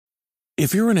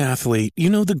If you're an athlete, you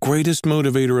know the greatest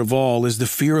motivator of all is the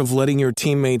fear of letting your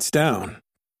teammates down.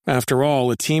 After all,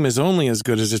 a team is only as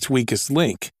good as its weakest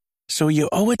link. So you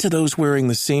owe it to those wearing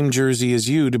the same jersey as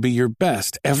you to be your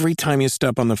best every time you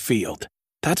step on the field.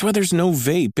 That's why there's no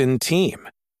vape in team.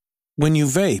 When you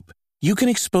vape, you can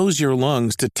expose your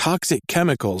lungs to toxic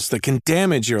chemicals that can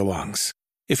damage your lungs.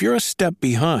 If you're a step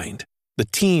behind, the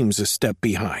team's a step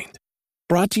behind.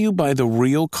 Brought to you by The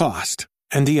Real Cost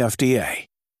and the FDA.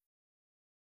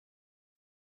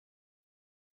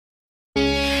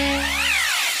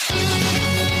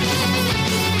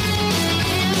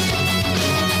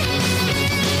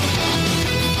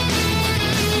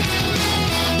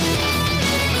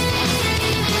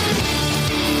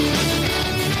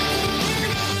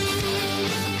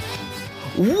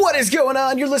 What is going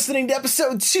on? You're listening to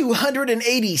episode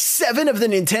 287 of the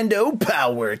Nintendo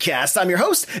Powercast. I'm your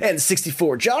host,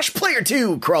 N64 Josh. Player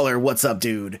 2, Crawler. What's up,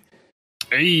 dude?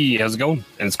 Hey, how's it going?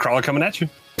 And it's Crawler coming at you.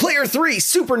 Player 3,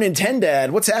 Super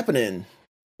Nintendad. What's happening?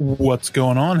 What's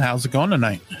going on? How's it going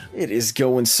tonight? It is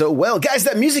going so well. Guys,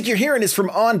 that music you're hearing is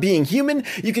from On Being Human.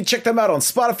 You can check them out on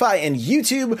Spotify and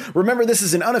YouTube. Remember, this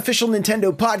is an unofficial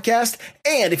Nintendo podcast.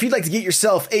 And if you'd like to get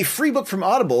yourself a free book from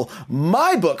Audible,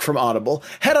 my book from Audible,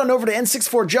 head on over to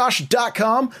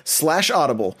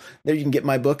n64josh.com/audible. There you can get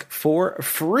my book for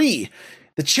free.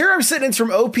 The chair I'm sitting in is from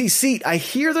OP Seat. I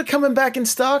hear they're coming back in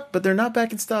stock, but they're not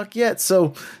back in stock yet.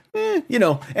 So,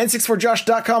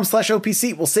 n64josh.com/OP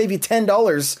Seat will save you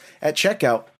 $10 at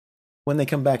checkout when they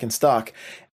come back in stock.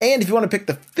 And if you want to pick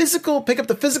up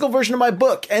the physical version of my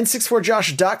book,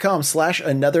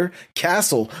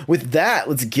 n64josh.com/anothercastle. With that,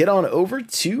 let's get on over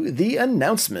to the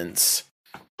announcements.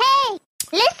 Hey,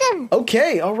 listen.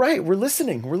 Okay, all right, we're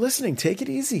listening. Take it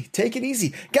easy.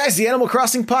 Guys, the Animal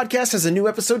Crossing podcast has a new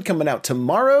episode coming out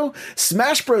tomorrow.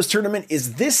 Smash Bros. Tournament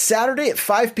is this Saturday at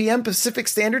 5 p.m. Pacific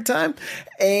Standard Time.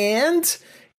 And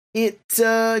if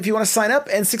you want to sign up,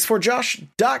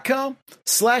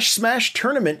 n64josh.com/smash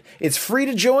tournament. It's free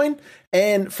to join.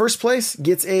 And first place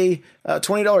gets a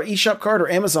 $20 eShop card or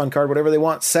Amazon card, whatever they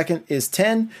want. Second is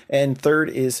 10 and third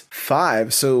is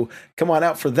 5. So come on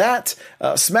out for that.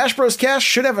 Smash Bros. Cast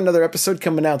should have another episode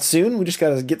coming out soon. We just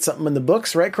got to get something in the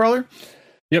books, right, Crawler?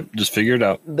 Yep, just figure it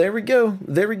out. There we go.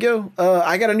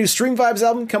 I got a new Stream Vibes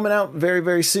album coming out very,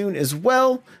 very soon as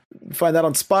well. You can find that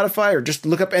on Spotify or just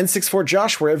look up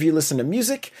N64Josh wherever you listen to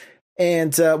music.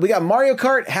 And we got Mario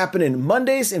Kart happening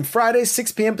Mondays and Fridays,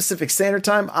 6 p.m. Pacific Standard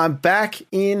Time. I'm back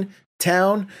in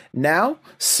town now,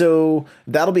 so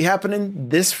that'll be happening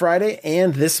this Friday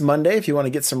and this Monday if you want to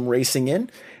get some racing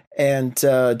in. And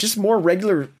just more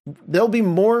regular, there'll be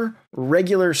more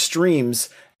regular streams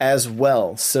as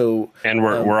well. So, and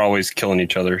we're always killing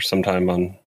each other sometime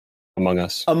on Among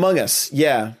Us. Among Us,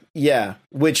 yeah.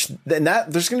 Which then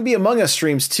there's going to be Among Us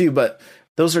streams too, but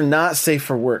those are not safe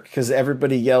for work because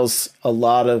everybody yells a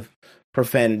lot of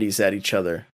profanities at each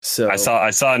other. So I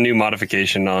saw a new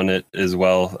modification on it as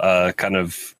well, kind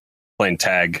of playing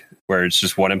tag, where it's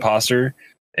just one imposter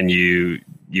and you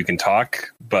can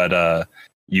talk, but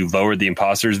you lower the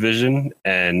imposter's vision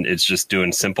and it's just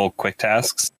doing simple, quick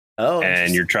tasks. Oh,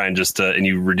 and you're trying and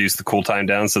you reduce the cooldown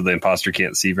down so the imposter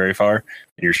can't see very far, and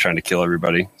you're just trying to kill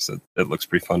everybody. So it looks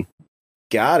pretty fun.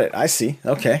 Got it. I see.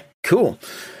 Okay, cool.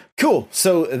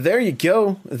 So there you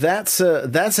go. That's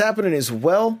happening as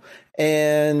well.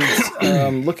 And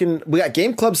we got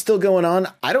Game Club still going on.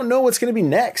 I don't know what's going to be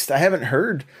next. I haven't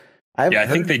heard. I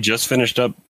think they just finished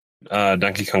up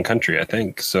Donkey Kong Country, I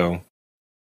think. So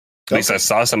at least I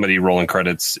saw somebody rolling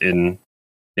credits in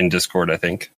Discord, I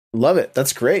think. Love it.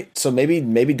 That's great. So maybe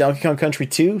Donkey Kong Country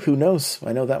 2, who knows?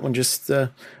 I know that one just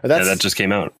that just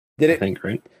came out. Did it? I think,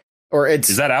 right? Or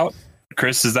is that out?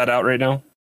 Chris, is that out right now?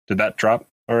 Did that drop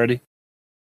already?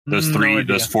 Those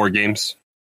 4 games?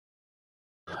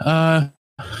 I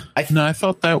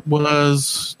thought that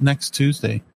was next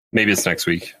Tuesday. Maybe it's next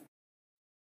week.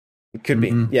 It could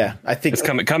be. Yeah, I think it's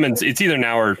coming. It's either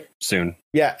now or soon.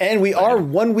 Yeah, and we are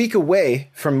 1 week away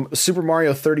from Super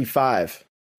Mario 35.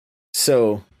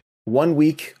 So 1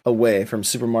 week away from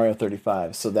Super Mario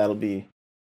 35. So that'll be.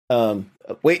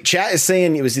 Wait, chat is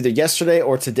saying it was either yesterday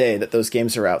or today that those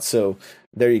games are out. So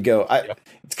there you go.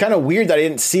 It's kind of weird that I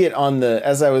didn't see it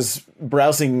as I was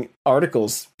browsing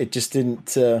articles. It just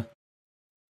didn't. Yeah,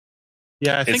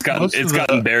 I think it's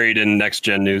gotten buried in next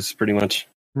gen news pretty much.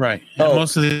 Right. And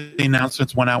most of the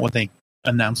announcements went out when they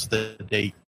announced the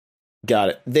date. Got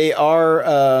it. They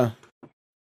are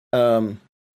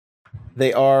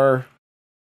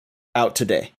out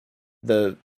today.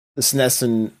 The SNES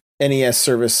and NES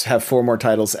service have 4 more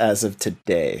titles as of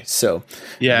today. So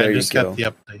yeah, there I just you got the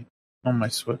update on my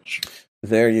Switch.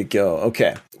 There you go.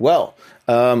 Okay. Well,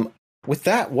 with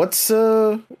that, what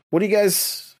do you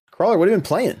guys, Crawler? What have you been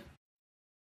playing?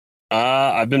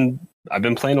 I've been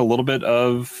playing a little bit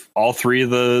of all three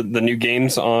of the new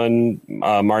games on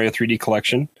Mario 3D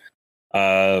Collection.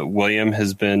 William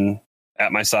has been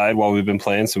at my side while we've been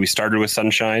playing. So we started with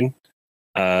Sunshine.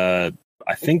 I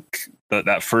think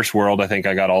that first world, I think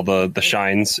I got all the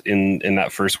shines in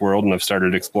that first world, and I've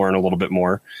started exploring a little bit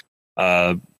more.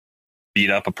 Beat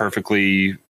up a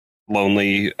perfectly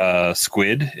lonely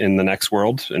squid in the next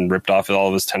world and ripped off all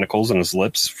of his tentacles and his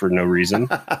lips for no reason,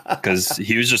 because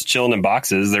he was just chilling in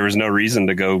boxes. There was no reason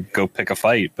to go pick a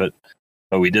fight, but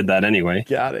we did that anyway.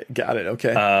 Got it.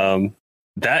 Okay.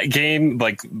 That game,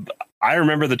 like, I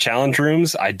remember the challenge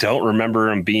rooms. I don't remember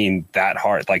them being that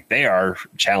hard. Like, they are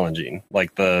challenging.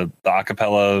 Like the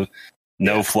acapella,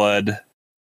 no flood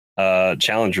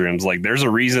challenge rooms. Like, there's a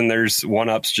reason there's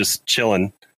 1-ups just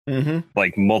chilling. Mm-hmm.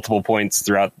 Like multiple points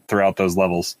throughout those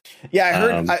levels. Yeah, I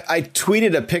heard. I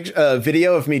tweeted a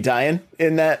video of me dying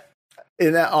in that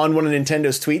on one of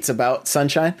Nintendo's tweets about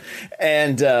Sunshine,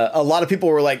 and a lot of people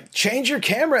were like, "Change your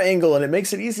camera angle, and it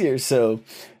makes it easier." So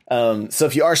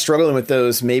if you are struggling with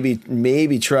those,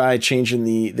 maybe try changing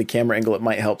the camera angle. It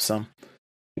might help some.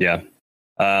 Yeah,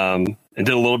 and did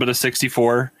a little bit of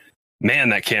 64. Man,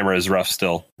 that camera is rough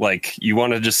still. Like, you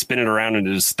want to just spin it around and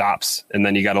it just stops. And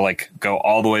then you got to like go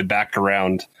all the way back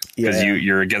around because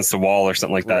you're against a wall or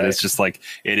something like that. Right. It's just like,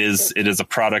 it is a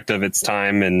product of its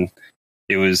time, and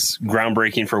it was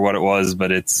groundbreaking for what it was,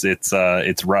 but it's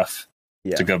rough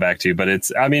to go back to, but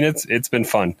it's been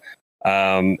fun.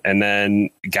 And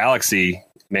then Galaxy,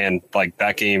 man, like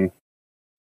that game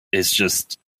is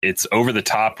just, it's over the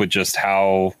top with just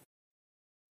how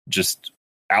just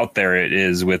out there it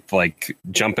is with like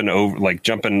jumping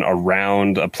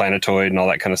around a planetoid and all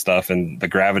that kind of stuff, and the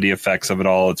gravity effects of it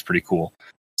all. It's pretty cool.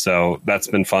 So that's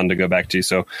been fun to go back to.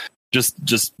 So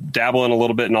just dabbling a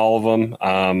little bit in all of them.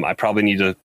 I probably need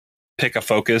to pick a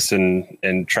focus and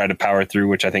try to power through,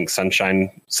 which I think Sunshine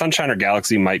or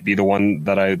Galaxy might be the one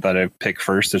that I pick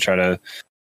first to try to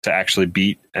actually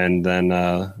beat, and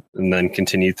then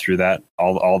continue through that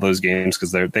all those games,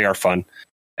 because they are fun.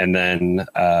 And then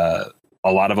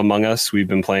a lot of Among Us we've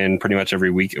been playing pretty much every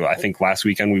week. I think last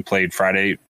weekend we played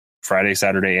Friday,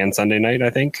 Saturday, and Sunday night. I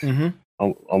think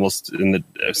almost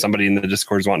somebody in the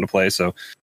Discord is wanting to play. So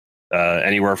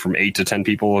anywhere from 8 to 10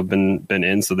 people have been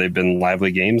in. So they've been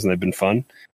lively games and they've been fun.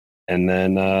 And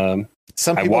then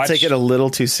some people take it a little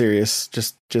too serious.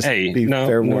 Just be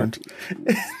fair warned.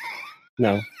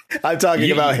 No, I'm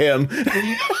talking about him.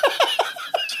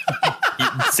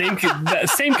 Same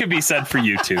could be said for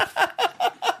you too.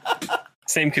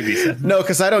 Same could be said. No,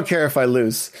 because I don't care if I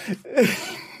lose.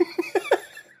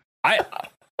 I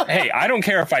don't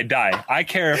care if I die. I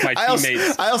care if my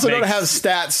teammates. I also don't have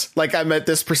stats like I'm at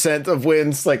this % of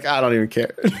wins. Like, I don't even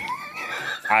care.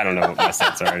 I don't know what my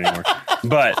stats are anymore.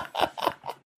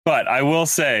 But I will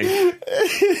say,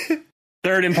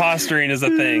 third impostering is a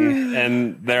thing,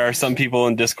 and there are some people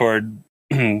in Discord.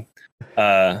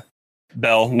 Belle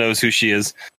knows who she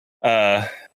is.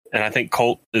 And I think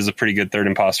Colt is a pretty good third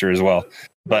imposter as well.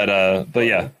 But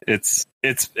yeah, it's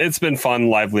been fun,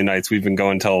 lively nights. We've been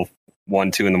going till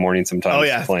 1, 2 in the morning sometimes. Oh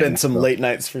yeah, it's been some late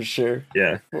nights for sure.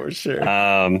 Yeah, for sure.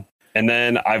 And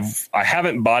then I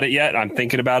haven't bought it yet. I'm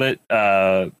thinking about it,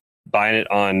 buying it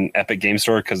on Epic Game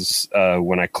Store, because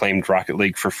when I claimed Rocket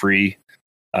League for free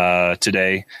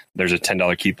today, there's a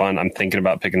 $10 coupon. I'm thinking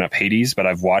about picking up Hades, but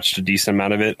I've watched a decent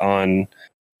amount of it on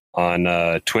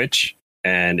Twitch.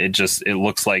 And it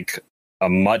looks like a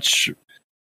much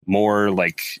more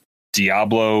like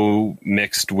Diablo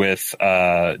mixed with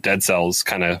Dead Cells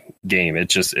kind of game.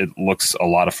 It looks a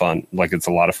lot of fun. Like, it's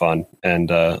a lot of fun, and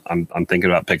I'm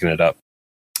thinking about picking it up.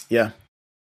 Yeah,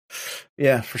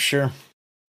 for sure.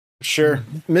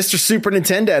 Mr. Super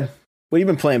Nintendo, what have you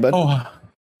been playing, bud? Oh,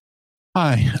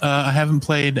 hi. I haven't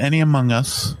played any Among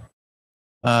Us,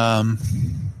 but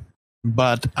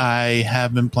I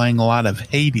have been playing a lot of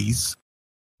Hades.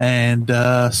 And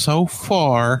so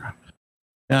far,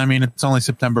 I mean, it's only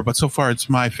September, but so far it's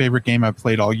my favorite game I've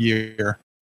played all year,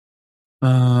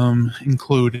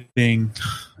 including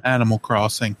Animal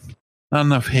Crossing. Not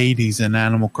enough Hades and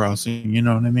Animal Crossing, you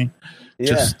know what I mean? Yeah.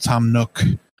 Just Tom Nook.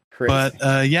 Crazy.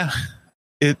 But yeah,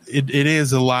 it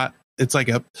is a lot. It's like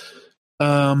a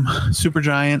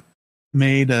Supergiant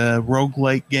made a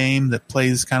roguelike game that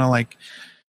plays kind of like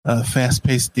a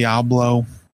fast-paced Diablo.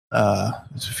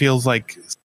 It feels like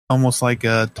almost like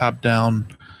a top-down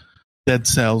Dead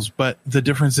Cells, but the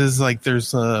difference is like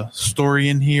there's a story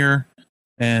in here,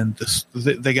 and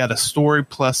they got a story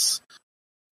plus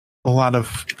a lot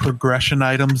of progression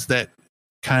items that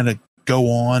kind of go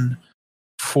on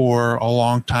for a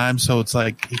long time, so it's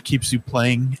like it keeps you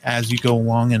playing as you go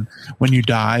along, and when you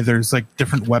die there's like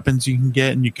different weapons you can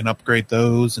get and you can upgrade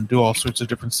those and do all sorts of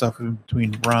different stuff in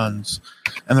between runs.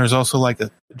 And there's also like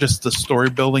just the story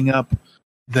building up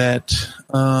that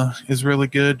is really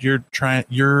good.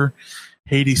 You're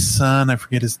Hades' son, I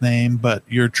forget his name, but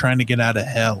you're trying to get out of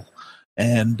hell,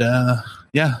 and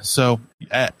so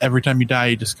every time you die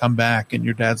you just come back and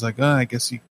your dad's like, I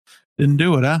guess you didn't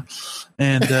do it, huh?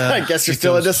 And I guess you're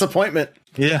still a disappointment.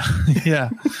 Yeah,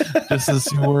 just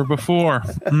as you were before.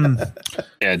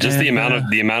 Yeah, just the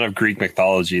amount of Greek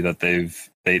mythology that they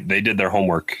did their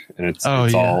homework, and it's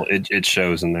all it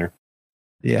shows in there.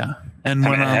 Yeah, and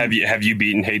have you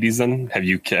beaten Hades then? Have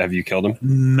you killed him?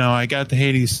 No, I got to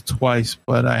Hades twice,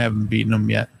 but I haven't beaten him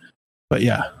yet. But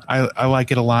yeah, I like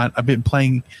it a lot. I've been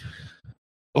playing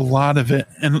a lot of it,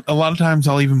 and a lot of times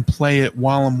I'll even play it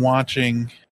while I'm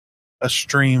watching a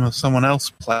stream of someone else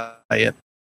play it.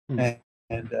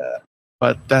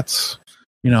 But that's,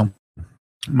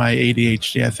 my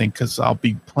ADHD, I think, because I'll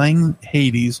be playing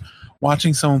Hades,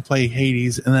 watching someone play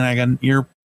Hades, and then I got an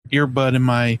earbud in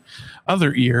my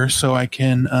other ear so I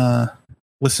can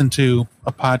listen to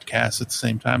a podcast at the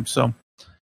same time. So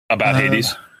about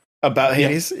Hades. About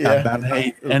Hades? Yeah. About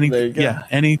Hades.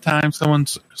 Anytime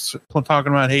someone's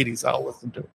talking about Hades, I'll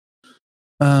listen to it.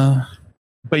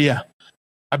 But yeah,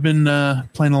 I've been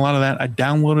playing a lot of that. I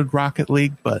downloaded Rocket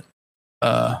League, but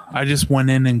I just went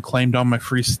in and claimed all my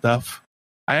free stuff.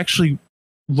 I actually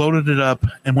loaded it up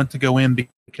and went to go in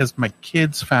because my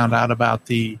kids found out about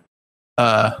the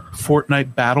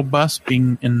Fortnite Battle Bus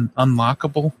being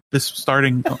unlockable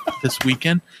starting this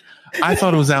weekend. I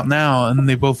thought it was out now, and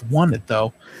they both won it,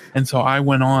 though. And so I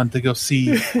went on to go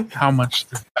see how much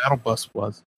the Battle Bus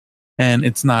was. And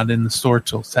it's not in the store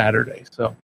till Saturday.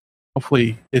 So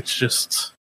hopefully it's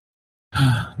just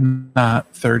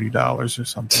not $30 or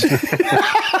something.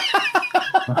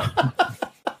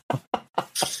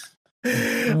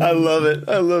 I love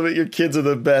it. Your kids are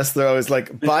the best. They're always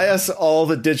like, buy us all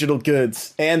the digital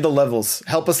goods and the levels.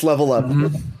 Help us level up.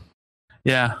 Mm-hmm.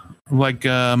 Yeah. Like,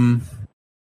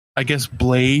 I guess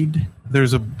Blade.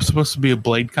 There's supposed to be a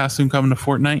Blade costume coming to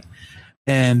Fortnite.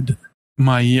 And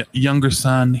my younger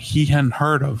son, he hadn't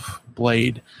heard of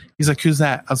Blade. He's like, who's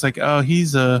that? I was like, oh,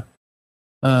 he's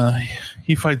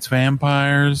he fights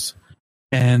vampires,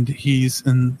 and he's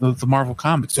in the Marvel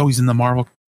Comics. Oh, he's in the Marvel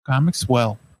Comics?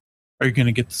 Well, are you going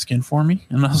to get the skin for me?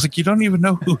 And I was like, you don't even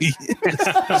know who he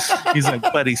is. He's like,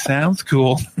 but he sounds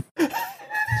cool.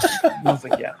 I was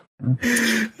like, yeah.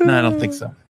 No, I don't think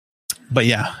so. But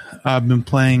yeah, I've been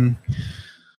playing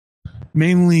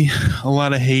mainly a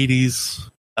lot of Hades.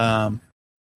 And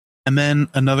then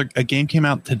a game came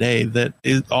out today that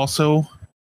is also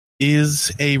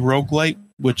a roguelite,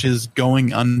 which is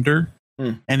Going Under.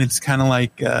 And it's kind of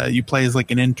like you play as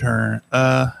like an intern,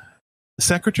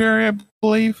 secretary, I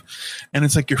believe. And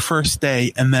it's like your first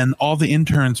day, and then all the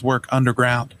interns work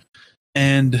underground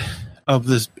in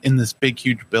this big,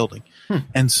 huge building.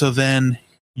 And so then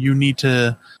you need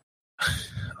to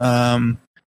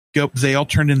go. They all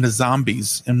turn into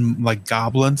zombies and like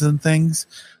goblins and things.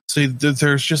 So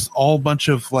there's just all a bunch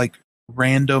of like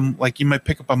random, like you might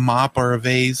pick up a mop or a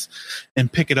vase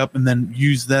and pick it up and then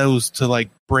use those to like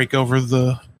break over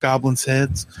the goblins'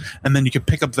 heads, and then you can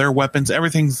pick up their weapons.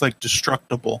 Everything's like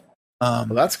destructible. Well,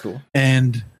 that's cool.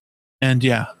 And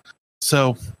yeah,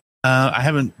 so I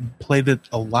haven't played it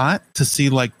a lot to see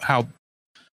like how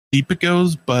deep it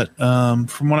goes, but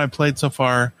from what I played so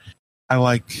far, I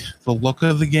like the look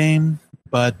of the game,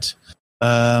 but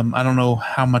I don't know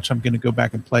how much I'm going to go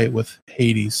back and play it with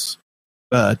Hades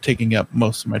taking up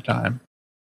most of my time.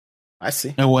 I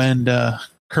see. Oh, and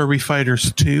Kirby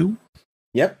Fighters 2.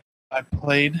 Yep. I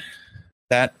played.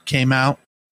 That came out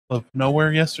of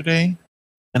nowhere yesterday,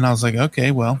 and I was like,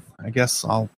 okay, well, I guess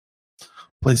I'll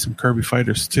play some Kirby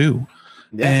Fighters 2.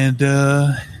 Yeah. And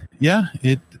yeah,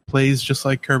 it plays just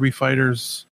like Kirby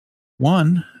Fighters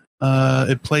 1.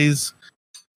 It plays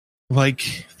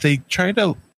like they try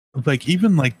to, like,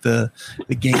 even like the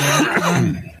game,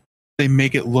 they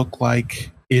make it look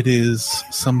like it is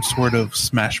some sort of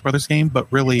Smash Brothers game, but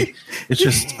really it's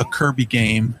just a Kirby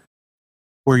game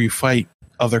where you fight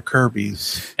other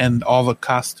Kirbys, and all the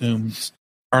costumes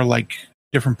are like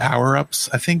different power-ups.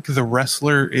 I think the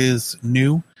wrestler is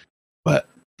new, but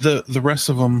the rest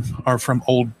of them are from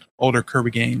older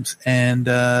Kirby games. And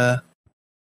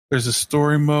there's a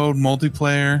story mode,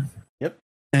 multiplayer. Yep.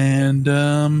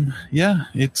 And yeah,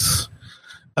 it's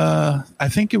I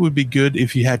think it would be good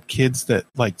if you had kids that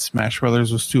like Smash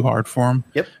Brothers was too hard for them.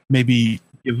 Yep. Maybe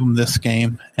give them this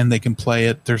game and they can play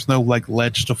it. There's no like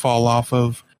ledge to fall off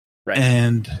of, Right.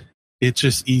 and it's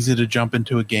just easy to jump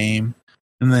into a game.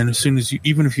 And then as soon as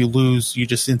even if you lose, you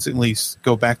just instantly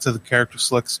go back to the character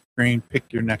select screen,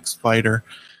 pick your next fighter,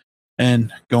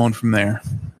 and going from there.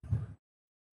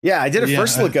 Yeah, I did a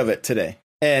first look of it today,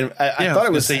 and I thought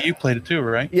it was. Say you played it too,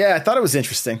 right? Yeah, I thought it was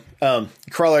interesting.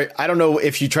 Crawler, I don't know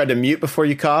if you tried to mute before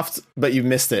you coughed, but you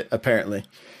missed it apparently.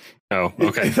 Oh,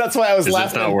 okay. That's why I was laughing.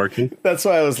 It's not working. That's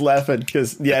why I was laughing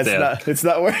because it's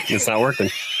not working. It's not working.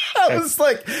 I was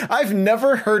like, I've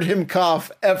never heard him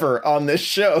cough ever on this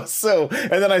show. So,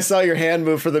 and then I saw your hand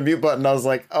move for the mute button. I was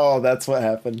like, oh, that's what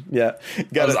happened. Yeah.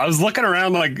 I was looking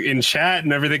around like in chat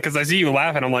and everything because I see you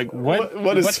laughing. I'm like,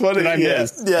 what is funny? Did I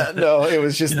miss? Yeah, no, it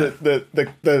was just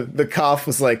the cough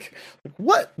was like,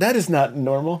 what? That is not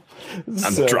normal.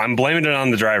 I'm blaming it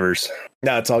on the drivers.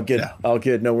 No, it's all good. Yeah. All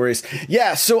good. No worries.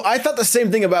 Yeah. So I thought the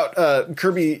same thing about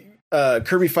Kirby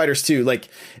Fighters 2. Like,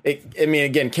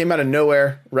 again, came out of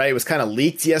nowhere, right? It was kind of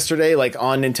leaked yesterday, like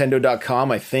on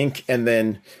Nintendo.com, I think. And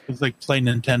then it was like Play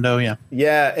Nintendo. Yeah.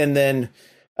 Yeah. And then,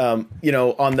 on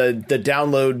the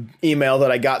download email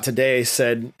that I got today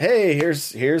said, hey,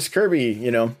 here's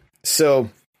Kirby, so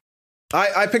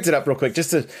I picked it up real quick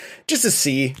just to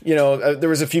see, there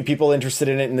was a few people interested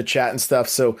in it in the chat and stuff.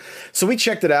 So we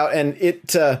checked it out, and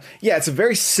it's a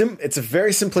very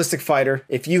simplistic fighter.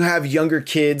 If you have younger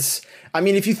kids, I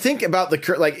mean, if you think about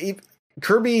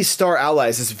Kirby Star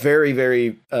Allies is very,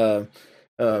 very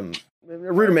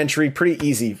rudimentary, pretty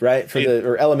easy, right?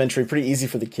 Or elementary, pretty easy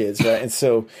for the kids, right? And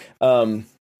so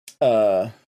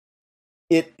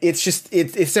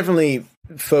it's definitely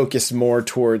focused more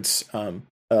towards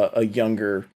a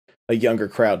younger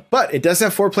crowd, but it does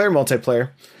have 4-player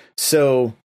multiplayer,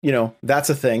 so that's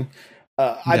a thing.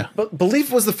 I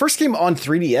believe was the first game on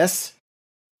 3DS.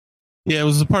 Yeah, it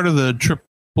was a part of the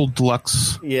Triple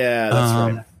Deluxe.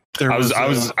 Yeah, that's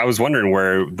right. I was wondering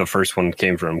where the first one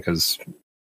came from because,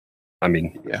 I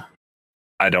mean, yeah,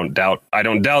 I don't doubt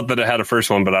that it had a first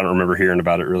one, but I don't remember hearing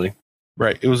about it really.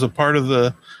 Right, it was a part of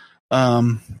the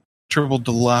Triple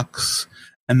Deluxe.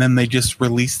 And then they just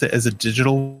released it as a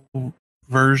digital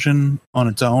version on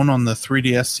its own on the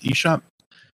 3DS eShop.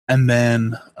 And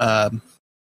then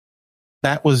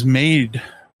that was made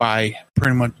by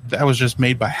just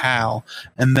made by HAL.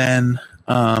 And then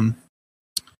Dan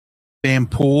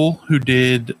Poole, who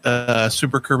did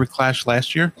Super Kirby Clash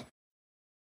last year,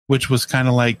 which was kind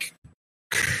of like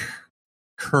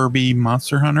Kirby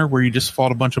Monster Hunter, where you just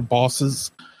fought a bunch of bosses.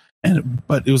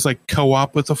 But it was like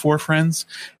co-op with the 4 friends.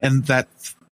 And that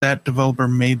developer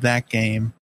made that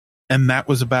game, and that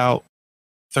was about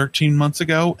 13 months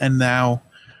ago, and now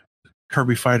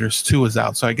Kirby Fighters 2 is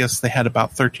out. So I guess they had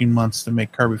about 13 months to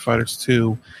make Kirby Fighters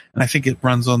 2, and I think it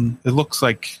looks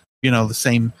like, the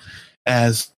same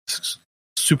as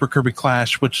Super Kirby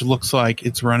Clash, which looks like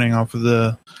it's running off of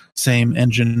the same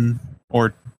engine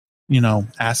or,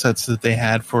 assets that they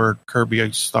had for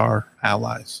Kirby Star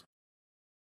Allies.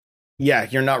 Yeah,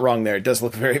 you're not wrong there. It does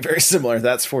look very, very similar.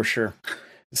 That's for sure.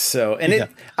 So, and it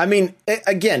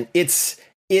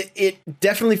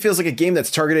definitely feels like a game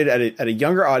that's targeted at a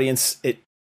younger audience.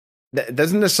 That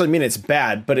doesn't necessarily mean it's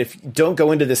bad, but if you don't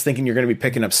go into this thinking you're going to be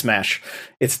picking up Smash,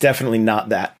 it's definitely not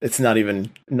that. It's not even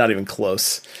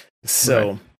close.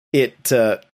 So right. It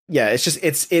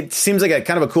seems like a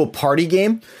kind of a cool party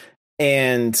game,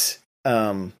 and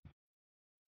for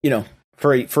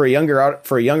a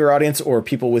younger audience or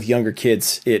people with younger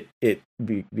kids, it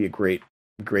be a great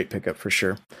pickup for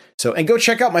sure. So, and go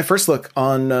check out my first look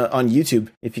on YouTube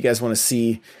if you guys want to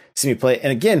see me play.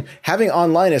 And again, having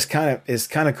online is kind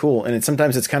of cool, and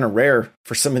sometimes it's kind of rare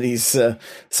for some of these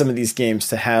games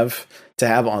to have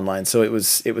online. So it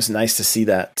was nice to see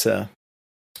that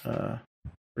for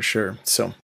sure.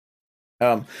 So,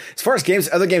 as far as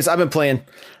other games I've been playing,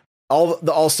 all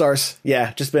the All-Stars,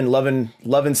 yeah, just been loving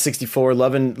 64,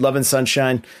 loving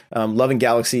Sunshine, loving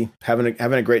Galaxy, having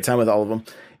a great time with all of them.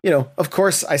 Of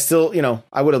course, I still,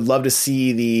 I would have loved to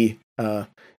see the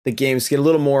games get a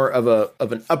little more of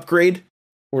an upgrade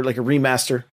or like a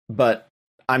remaster, but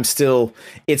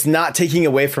it's not taking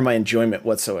away from my enjoyment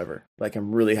whatsoever. Like,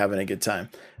 I'm really having a good time.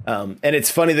 And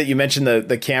it's funny that you mentioned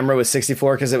the camera with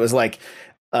 64, because it was like,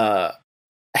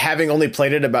 having only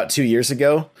played it about 2 years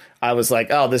ago, I was like,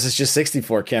 oh, this is just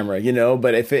 64 camera,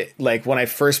 but if it, like, when I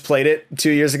first played it 2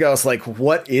 years ago, I was like,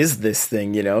 what is this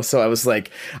thing? So I was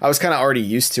kind of already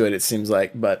used to it, it seems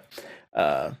like, but,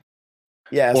 yeah.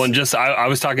 Well, and just, I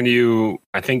was talking to you,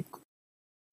 I think,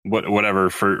 whatever,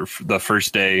 for the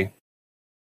first day,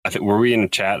 I think, were we in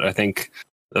chat? I think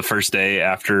the first day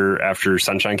after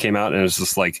Sunshine came out, and it was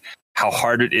just like how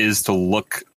hard it is to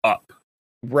look up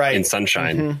right in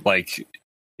Sunshine. Mm-hmm. Like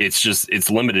it's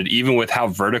limited, even with how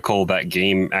vertical that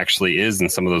game actually is in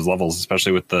some of those levels,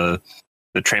 especially with the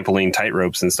trampoline tight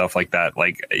ropes and stuff like that.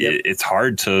 Like it's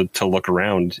hard to look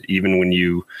around, even when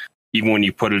you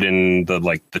put it in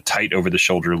the tight over the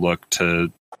shoulder look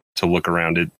to look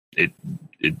around it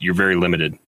you're very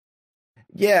limited.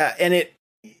 Yeah, and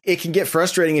it can get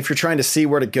frustrating if you're trying to see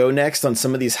where to go next on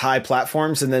some of these high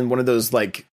platforms, and then one of those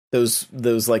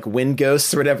those like wind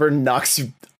ghosts or whatever knocks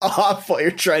you off while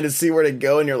you're trying to see where to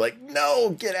go, and you're like,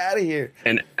 no, get out of here.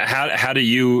 And how do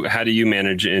you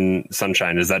manage in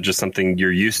Sunshine? Is that just something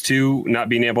you're used to, not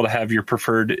being able to have your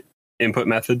preferred input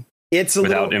method? It's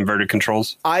without inverted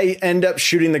controls. I end up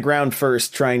shooting the ground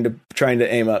first, trying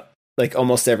to aim up, like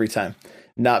almost every time.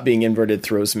 Not being inverted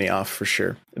throws me off for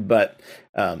sure. But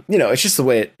it's just the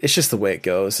way it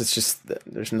goes. It's just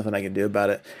there's nothing I can do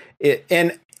about it.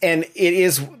 And it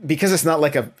is because it's not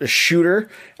like a shooter.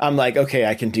 I'm like, okay,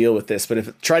 I can deal with this. But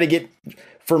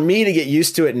for me to get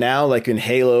used to it now, like in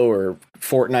Halo or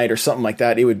Fortnite or something like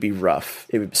that, it would be rough.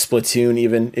 It would Splatoon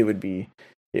even. It would be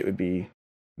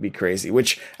crazy.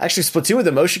 Which actually Splatoon with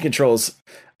the motion controls,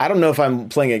 I don't know if I'm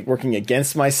working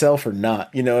against myself or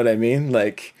not. You know what I mean?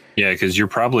 Like, yeah, because you're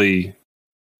probably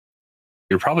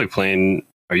playing.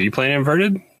 Are you playing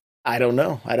inverted? I don't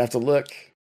know. I'd have to look.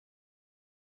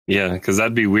 Yeah, because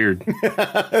that'd be weird.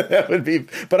 That would be.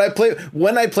 But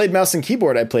when I played mouse and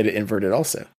keyboard, I played it inverted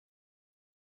also.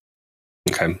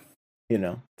 Okay.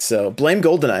 So blame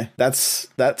GoldenEye. That's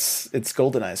it's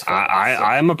GoldenEye's fault.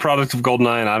 I'm a product of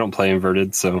GoldenEye, and I don't play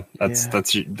inverted, so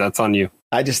that's on you.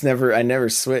 I never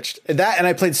switched that, and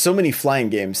I played so many flying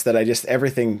games that it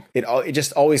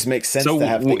just always makes sense to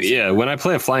have things. Yeah, when I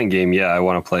play a flying game, I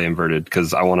want to play inverted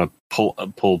because I want to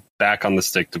pull back on the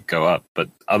stick to go up, but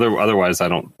otherwise I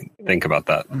don't think about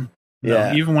that.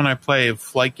 Yeah, even when I play a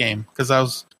flight game,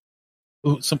 because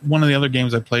one of the other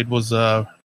games I played was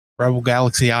Rebel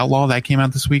Galaxy Outlaw that came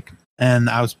out this week, and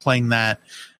I was playing that,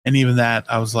 and even that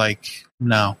I was like,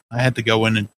 no, I had to go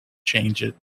in and change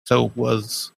it, so it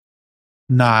was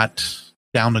not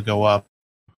down to go up.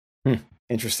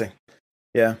 Interesting.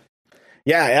 Yeah.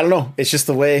 I don't know. It's just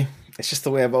the way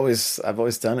I've always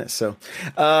done it. So,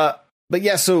 but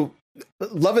yeah, so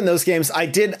loving those games. I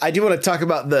do want to talk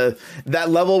about that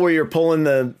level where you're pulling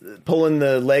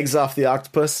the legs off the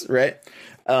octopus, right?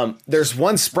 There's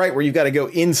one sprite where you got to go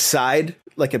inside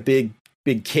like a big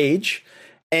cage.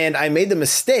 And I made the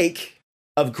mistake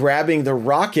of grabbing the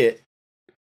rocket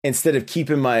instead of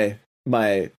keeping my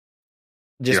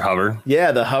your hover.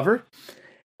 Yeah, the hover.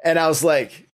 And I was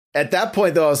like, at that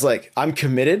point though, I was like, I'm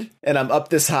committed and I'm up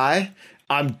this high.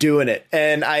 I'm doing it.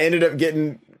 And I ended up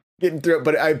getting through it,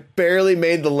 but I barely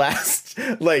made the last,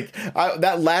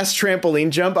 that last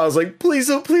trampoline jump. I was like, please,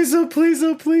 oh, please, oh, please,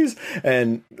 oh, please.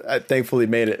 And I thankfully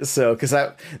made it. So, cause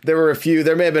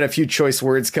there may have been a few choice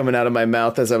words coming out of my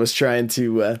mouth as I was trying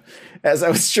to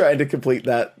complete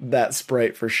that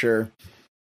sprite for sure.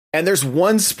 And there's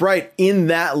one sprite in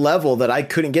that level that I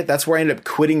couldn't get. That's where I ended up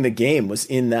quitting the game, was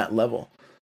in that level.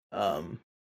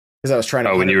 Because I was trying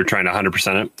to. When you were trying to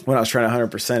 100% it? When I was trying to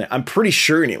 100% it. I'm pretty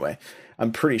sure anyway.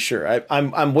 I'm pretty sure.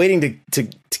 I'm waiting to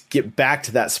get back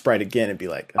to that sprite again and be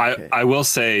like, okay. I will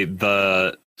say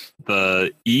the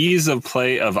ease of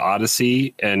play of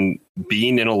Odyssey and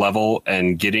being in a level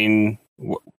and getting,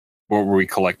 what were we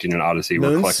collecting in Odyssey?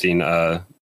 Moons? We're collecting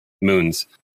moons.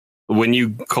 When you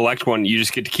collect one, you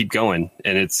just get to keep going,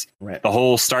 and it's right. The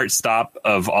whole start stop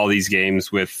of all these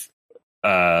games with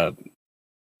all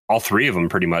three of them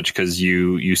pretty much, because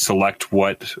you select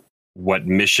what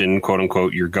mission, quote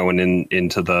unquote, you're going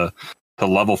into the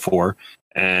level for.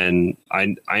 And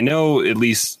I know at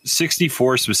least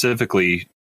 64 specifically,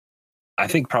 I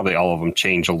think probably all of them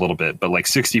change a little bit, but like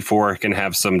 64 can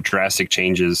have some drastic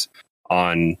changes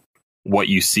on what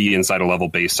you see inside a level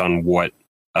based on what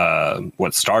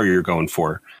star you're going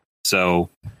for. So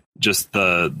just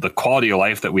the quality of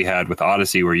life that we had with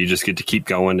Odyssey, where you just get to keep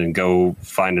going and go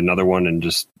find another one and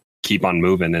just keep on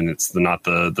moving, and it's not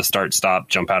the start stop,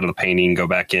 jump out of the painting, go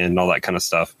back in, all that kind of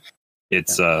stuff.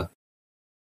 It's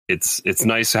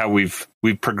nice how we've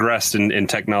progressed in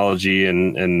technology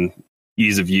and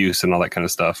ease of use and all that kind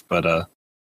of stuff, but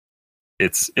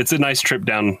it's a nice trip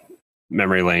down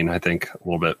memory lane, I think, a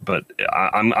little bit, but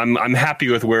I'm happy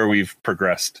with where we've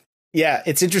progressed. Yeah,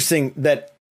 it's interesting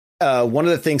that one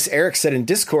of the things Eric said in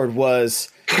Discord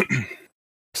was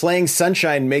playing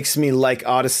Sunshine makes me like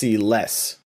Odyssey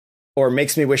less, or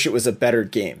makes me wish it was a better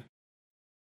game,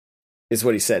 is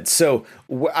what he said. So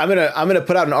I'm gonna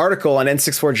put out an article on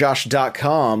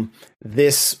n64josh.com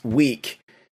this week,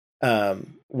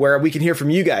 where we can hear from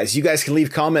you guys. You guys can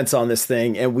leave comments on this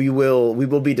thing, and we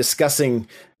will be discussing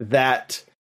that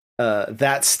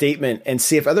statement and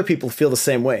see if other people feel the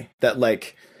same way. That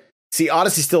like, see,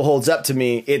 Odyssey still holds up to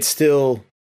me. It's still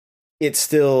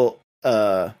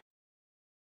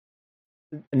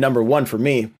number one for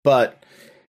me, but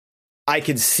I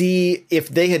could see if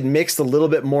they had mixed a little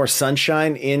bit more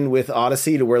Sunshine in with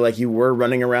Odyssey to where like you were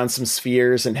running around some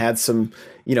spheres and had some,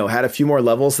 had a few more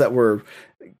levels that were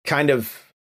kind of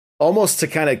almost to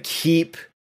kind of keep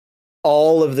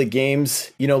all of the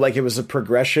games, like it was a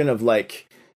progression of like,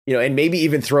 and maybe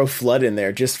even throw Flood in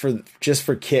there just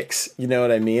for kicks. You know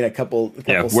what I mean? A couple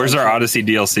where's our Odyssey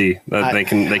DLC?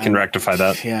 They can rectify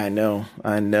that. Yeah,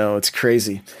 I know. It's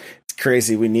crazy.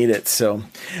 We need it. So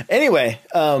anyway,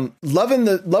 loving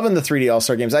the 3D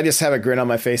All-Star games. I just have a grin on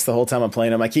my face the whole time I'm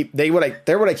playing them. They're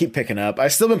what I keep picking up.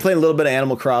 I've still been playing a little bit of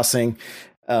Animal Crossing.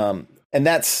 And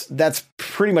that's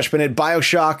pretty much been it.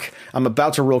 BioShock, I'm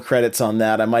about to roll credits on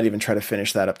that. I might even try to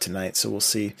finish that up tonight. So we'll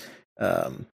see.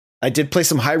 I did play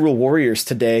some Hyrule Warriors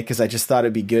today because I just thought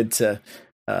it'd be good to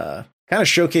kind of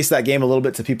showcase that game a little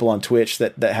bit to people on Twitch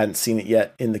that hadn't seen it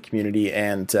yet in the community.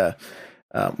 And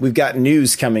we've got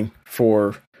news coming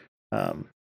for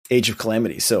Age of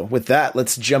Calamity. So with that,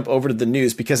 let's jump over to the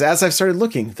news, because as I've started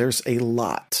looking, there's a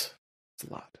lot. It's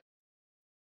a lot.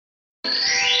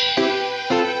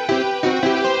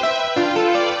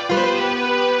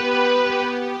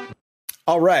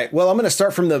 All right. Well, I'm going to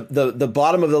start from the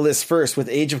bottom of the list first with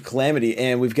Age of Calamity,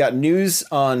 and we've got news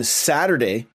on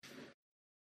Saturday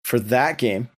for that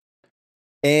game.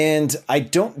 And I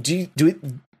don't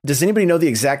does anybody know the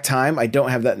exact time? I don't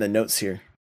have that in the notes here.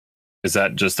 Is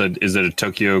that is it a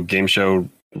Tokyo Game Show?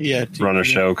 Yeah, run a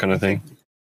show kind of thing.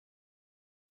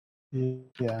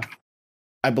 Yeah,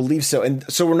 I believe so. And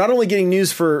so we're not only getting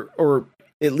news or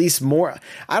at least more.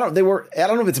 I don't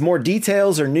know if it's more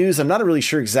details or news. I'm not really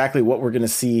sure exactly what we're going to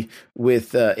see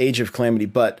with Age of Calamity,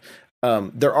 but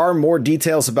there are more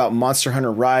details about Monster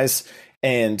Hunter Rise.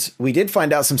 And we did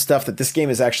find out some stuff that this game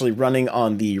is actually running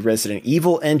on the Resident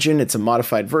Evil engine. It's a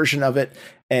modified version of it.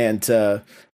 And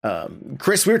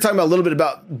Chris, we were talking about a little bit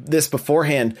about this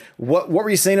beforehand. What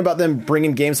were you saying about them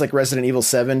bringing games like Resident Evil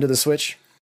 7 to the Switch?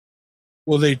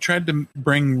 Well, they tried to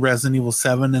bring Resident Evil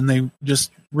 7, and they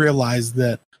just realized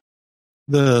that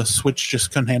the Switch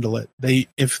just couldn't handle it.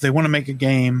 If they want to make a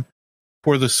game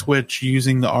for the Switch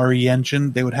using the RE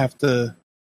engine, they would have to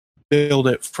build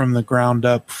it from the ground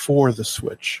up for the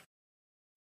Switch.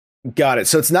 Got it.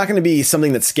 So it's not going to be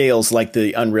something that scales like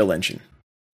the Unreal Engine.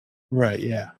 Right,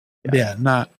 yeah.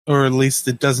 Not, or at least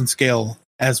it doesn't scale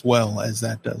as well as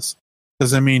that does.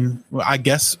 Because, I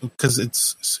guess, because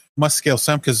it's must scale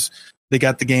some, because they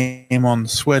got the game on the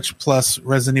Switch, plus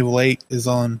Resident Evil 8 is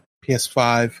on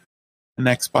PS5 and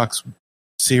Xbox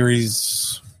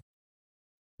Series,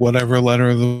 whatever letter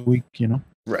of the week,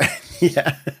 Right.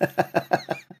 Yeah.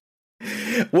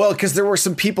 Well, because there were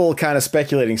some people kind of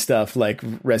speculating stuff like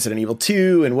Resident Evil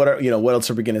 2 and what else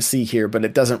are we going to see here? But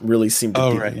it doesn't really seem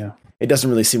to It doesn't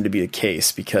really seem to be the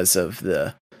case because of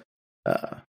the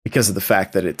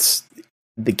fact that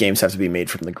the games have to be made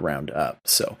from the ground up.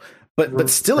 So,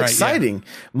 but still exciting. Yeah.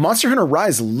 Monster Hunter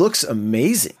Rise looks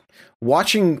amazing.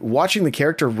 Watching the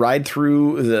character ride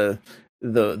through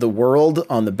the world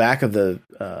on the back of the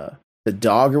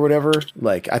dog or whatever.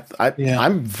 Like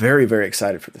I'm very, very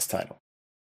excited for this title.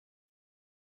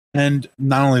 And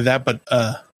not only that, but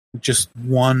just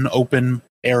one open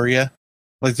area.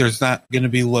 Like there's not going to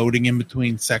be loading in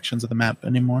between sections of the map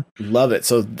anymore. Love it.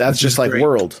 So that's just like great.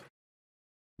 World.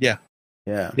 Yeah.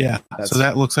 Yeah. So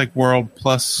that looks like World.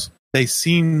 Plus, they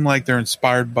seem like they're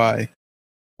inspired by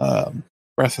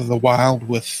Breath of the Wild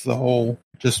with the whole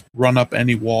just run up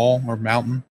any wall or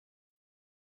mountain.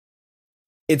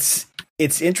 It's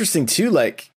interesting too.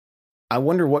 Like, I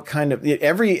wonder what kind of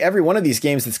every one of these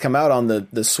games that's come out on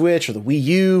the Switch or the Wii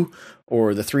U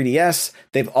or the 3DS,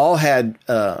 they've all had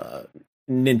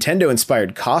Nintendo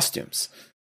inspired costumes.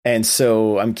 And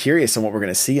so I'm curious on what we're going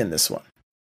to see in this one.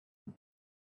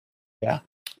 Yeah.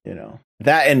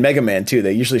 That and Mega Man too.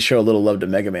 They usually show a little love to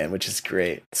Mega Man, which is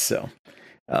great. So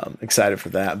excited for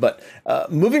that. But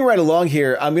moving right along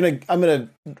here, I'm going to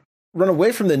run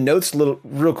away from the notes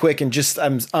real quick and just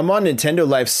I'm on Nintendo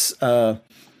Life's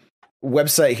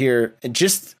website here, and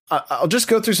I'll just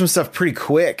go through some stuff pretty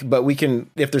quick, but we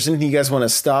can, if there's anything you guys want to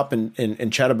stop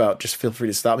and chat about, just feel free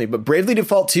to stop me. But Bravely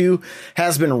Default 2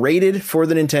 has been rated for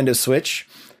the Nintendo Switch,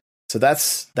 so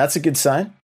that's a good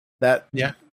sign. That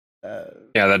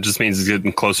that just means it's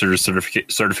getting closer to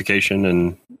certification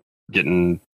and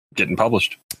getting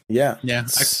published. Yeah. Yeah.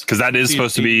 Because that is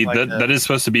supposed to be that is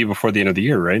supposed to be before the end of the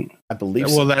year, right? I believe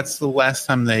Well, so. that's the last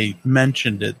time they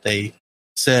mentioned it. They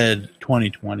said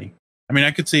 2020. I mean,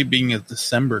 I could see it being a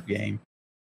December game.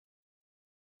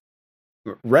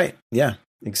 Right. Yeah,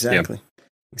 exactly.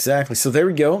 Exactly. So there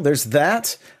we go. There's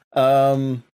that.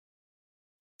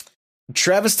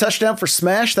 Travis touchdown for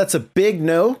Smash. That's a big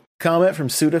no. Comment from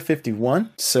Suda51.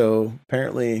 So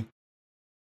apparently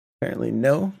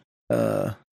no.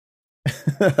 A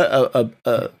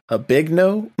big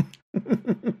no.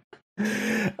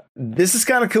 This is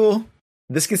kind of cool.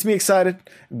 This gets me excited.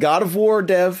 God of War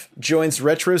dev joins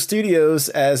Retro Studios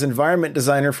as environment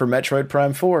designer for Metroid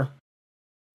Prime 4.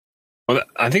 Well,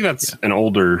 I think that's an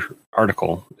older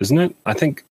article, isn't it? I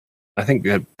think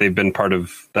that they've been part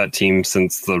of that team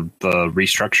since the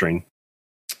restructuring.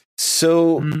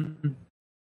 So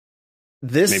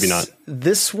this Maybe not.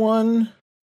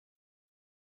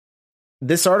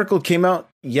 This article came out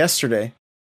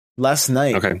last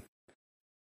night. Okay.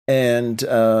 And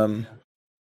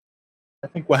I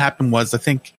think what happened was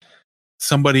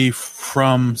somebody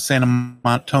from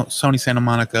Sony Santa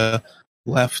Monica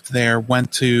left there,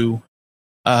 went to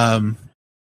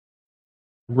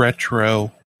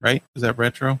Retro, right? Is that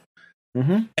Retro?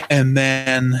 Mhm.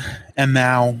 And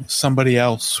now somebody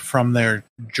else from there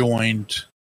joined,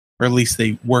 or at least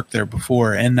they worked there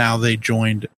before, and now they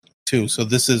joined too. So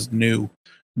this is new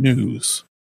news.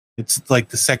 It's like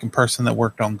the second person that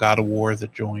worked on God of War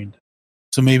that joined.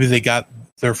 So maybe they got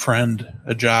their friend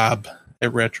a job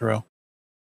at Retro.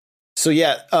 So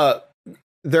yeah,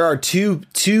 there are two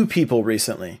people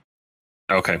recently.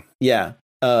 Okay. Yeah.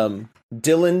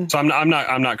 Dylan. So I'm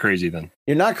not crazy then.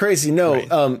 You're not crazy, no. Right.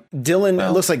 Dylan, Well.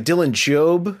 it looks like Dylan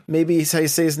Job, maybe is how you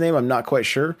say his name. I'm not quite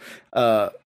sure.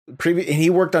 And he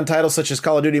worked on titles such as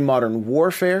Call of Duty Modern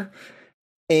Warfare.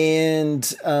 And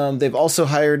they've also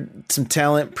hired some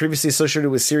talent previously associated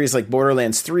with series like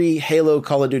Borderlands 3, Halo,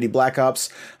 Call of Duty Black Ops,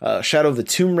 Shadow of the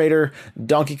Tomb Raider,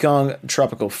 Donkey Kong,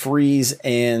 Tropical Freeze,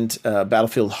 and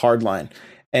Battlefield Hardline.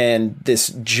 And this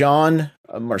John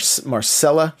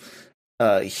Marcella,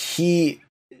 he's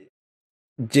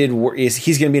going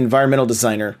to be environmental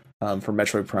designer for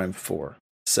Metroid Prime 4.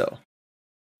 So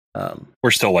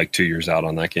We're still like 2 years out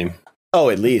on that game. Oh,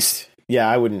 at least. Yeah,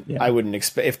 I wouldn't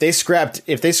expect if they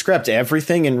scrapped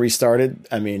everything and restarted.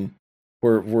 I mean,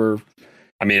 we're.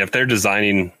 I mean, if they're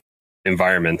designing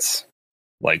environments,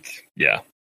 like, yeah.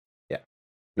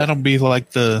 That'll be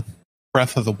like the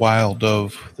Breath of the Wild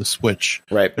of the Switch.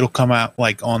 Right. It'll come out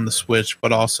like on the Switch,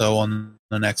 but also on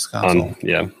the next console.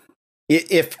 Yeah.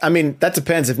 I mean, that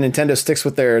depends. If Nintendo sticks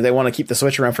with they want to keep the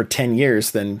Switch around for 10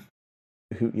 years, then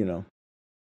Yeah,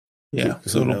 who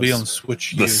so it'll be knows? on the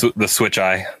Switch. The Switch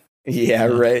Eye. Yeah,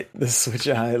 right. The Switch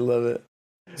Eye, I love it.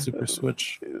 Super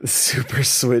Switch. Super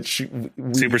Switch.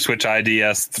 Super Switch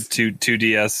IDS,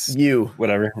 2DS, You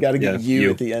whatever. got to get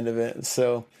you at the end of it.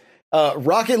 So,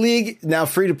 Rocket League now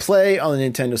free to play on the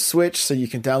Nintendo Switch, so you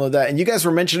can download that. And you guys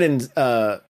were mentioning,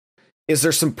 is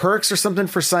there some perks or something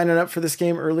for signing up for this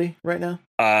game early right now?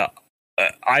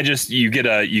 You get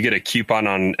a coupon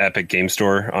on Epic Game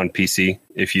Store on PC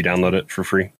if you download it for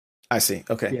free. I see.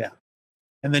 Okay. Yeah.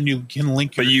 And then you can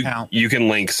link your account. You can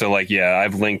link. So like, yeah,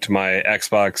 I've linked my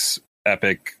Xbox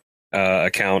Epic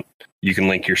account. You can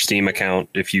link your Steam account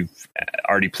if you've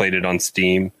already played it on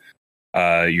Steam.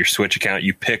 Your Switch account.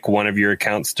 You pick one of your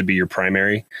accounts to be your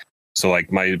primary. So like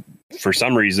for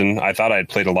some reason, I thought I'd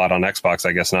played a lot on Xbox.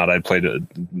 I guess not. I'd played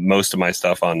most of my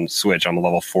stuff on Switch. I'm a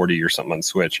level 40 or something on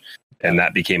Switch, and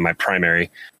that became my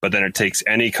primary. But then it takes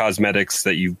any cosmetics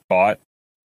that you've bought,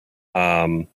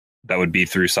 that would be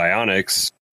through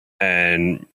Psyonix,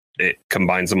 and it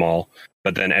combines them all.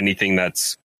 But then anything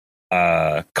that's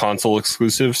console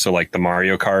exclusive, so like the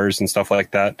Mario cars and stuff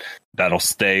like that, that'll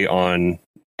stay on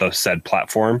the said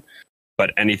platform.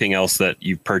 But anything else that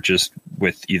you've purchased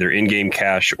with either in-game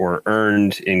cash or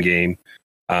earned in-game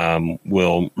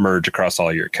will merge across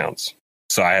all your accounts.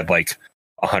 So I had like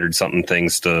 100-something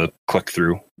things to click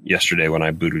through yesterday when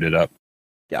I booted it up.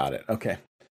 Got it. Okay.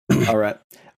 All right.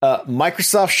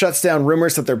 Microsoft shuts down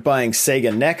rumors that they're buying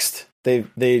Sega next.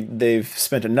 They've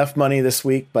spent enough money this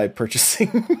week by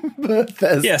purchasing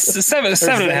Bethesda. Yes,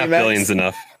 $7.5 billion's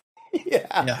enough.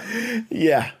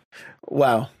 Yeah.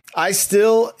 Wow. I'm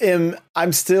still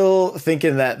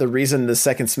thinking that the reason the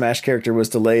second Smash character was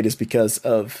delayed is because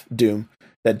of Doom.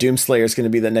 That Doomslayer is going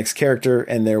to be the next character,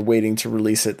 and they're waiting to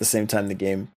release it at the same time the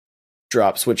game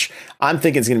drops, which I'm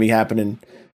thinking is going to be happening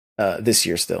this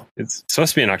year still. It's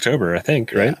supposed to be in October, I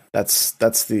think, right? Yeah, that's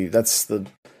the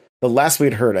last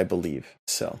we'd heard, I believe.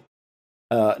 So,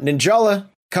 Ninjala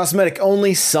cosmetic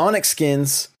only Sonic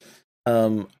skins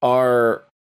are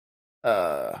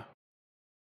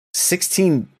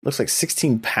 16 looks like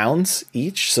 16 pounds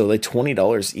each, so like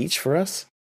 $20 each for us.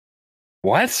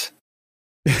 What?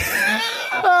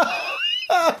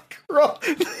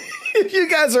 If you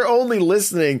guys are only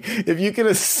listening, if you could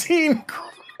have seen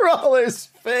Crawler's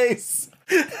face.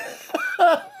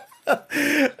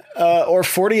 Or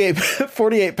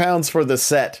 48 pounds for the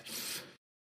set.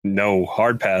 No,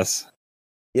 hard pass.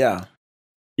 Yeah.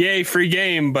 Yay, free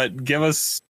game, but give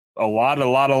us a lot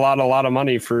of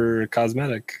money for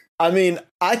cosmetic. I mean,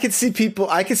 I could see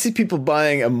people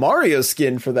buying a Mario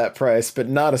skin for that price, but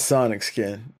not a Sonic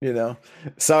skin, you know.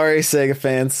 Sorry, Sega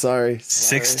fans, sorry.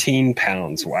 16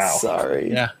 pounds. Wow.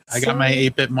 Sorry. Yeah, I got my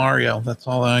 8-bit Mario. That's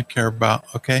all I care about,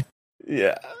 okay?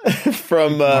 Yeah.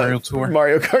 From Mario Tour.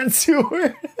 Mario Kart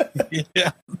Tour.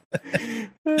 Yeah.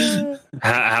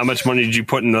 How much money did you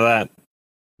put into that?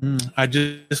 I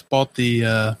just bought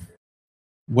the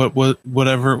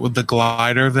whatever with the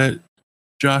glider that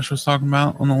Josh was talking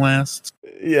about on the last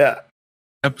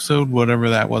episode,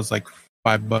 whatever that was, like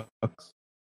 $5.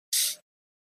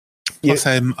 Plus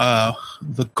I'm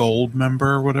the gold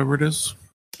member or whatever it is.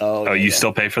 Oh, you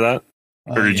still pay for that?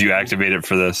 Or did you activate it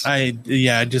for this? I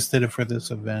just did it for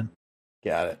this event.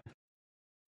 Got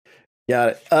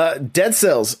it. Dead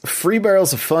Cells Free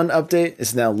Barrels of Fun update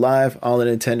is now live on the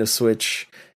Nintendo Switch.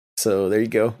 So there you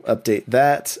go. Update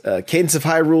that. Cadence of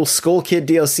Hyrule Skull Kid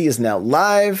DLC is now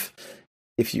live.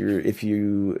 If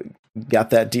you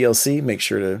got that DLC, make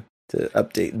sure to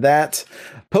update that.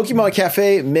 Pokemon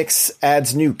Cafe Mix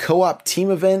adds new co-op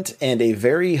team event and a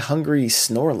very hungry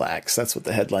Snorlax. That's what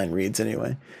the headline reads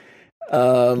anyway.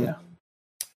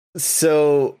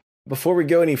 So before we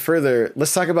go any further,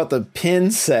 let's talk about the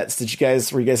pin sets.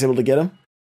 Were you guys able to get them?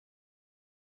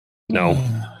 No.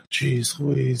 Jeez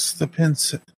Louise, the pin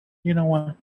set. You know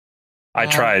what? I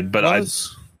tried, but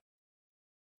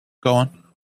Go on.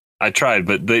 I tried,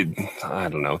 but I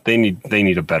don't know. They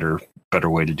need a better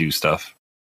way to do stuff.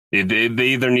 They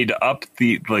either need to up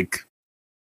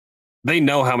they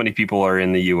know how many people are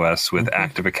in the US with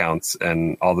active accounts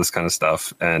and all this kind of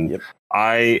stuff. And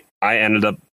I ended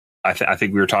up, I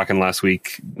think we were talking last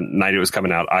week, night it was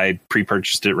coming out. I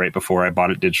pre-purchased it right before I bought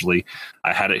it digitally.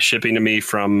 I had it shipping to me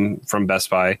from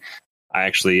Best Buy. I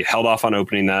actually held off on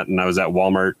opening that, and I was at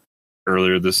Walmart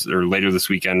later this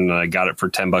weekend, and I got it for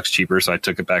 $10 cheaper. So I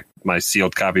took it back, my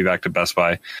sealed copy, back to Best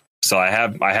Buy. So I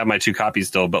have my 2 copies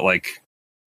still, but like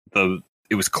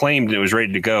it was claimed and it was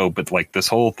ready to go, but like this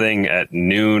whole thing at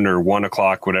noon or 1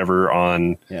 o'clock, whatever,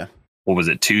 on what was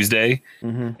it, Tuesday?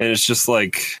 Mm-hmm. And it's just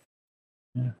like,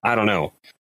 I don't know,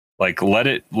 like let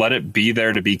it be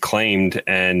there to be claimed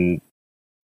and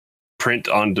print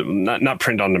on, not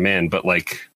print on demand, but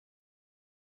like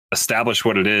establish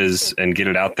what it is and get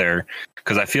it out there.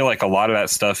 Because I feel like a lot of that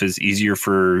stuff is easier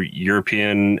for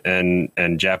European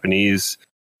and Japanese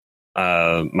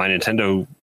My Nintendo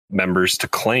members to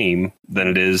claim than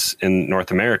it is in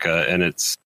North America. And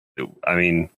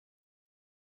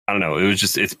I don't know.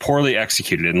 It's poorly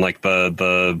executed. And like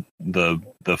the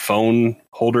phone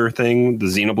holder thing, the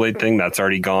Xenoblade thing, that's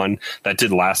already gone. That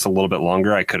did last a little bit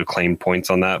longer. I could have claimed points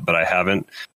on that, but I haven't.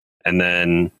 And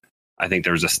then I think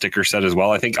there's a sticker set as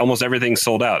well. I think almost everything's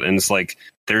sold out, and it's like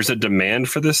there's a demand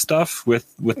for this stuff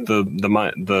with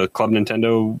the Club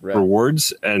Nintendo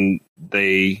rewards, and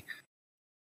they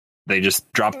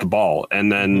just dropped the ball.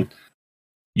 And then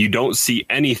you don't see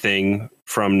anything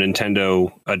from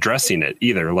Nintendo addressing it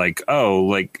either. Like,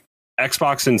 like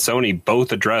Xbox and Sony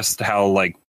both addressed how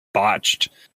like botched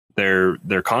their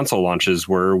console launches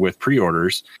were with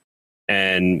pre-orders.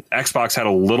 And Xbox had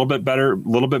a little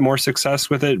bit more success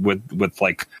with it, with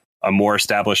like a more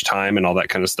established time and all that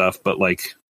kind of stuff. But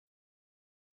like,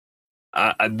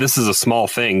 this is a small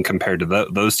thing compared to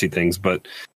those two things. But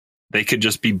they could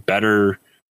just be better,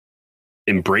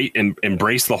 embrace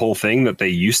the whole thing that they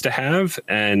used to have,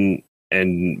 and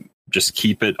just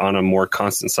keep it on a more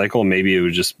constant cycle. Maybe it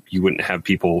would you wouldn't have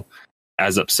people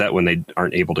as upset when they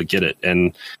aren't able to get it.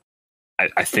 And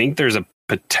I think there's a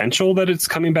potential that it's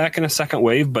coming back in a second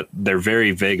wave, but they're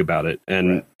very vague about it.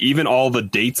 And even all the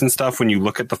dates and stuff, when you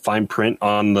look at the fine print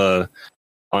on the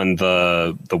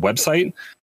website,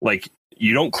 like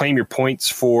you don't claim your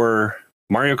points for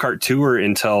Mario Kart Tour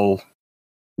until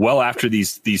well after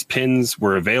these pins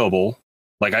were available.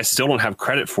 Like I still don't have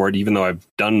credit for it, even though I've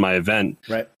done my event.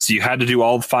 Right. So you had to do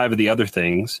all 5 of the other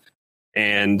things,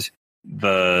 and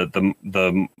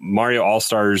the Mario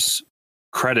All-Stars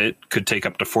credit could take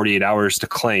up to 48 hours to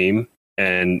claim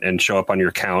and show up on your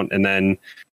account. And then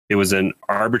it was an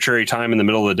arbitrary time in the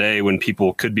middle of the day when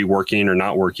people could be working or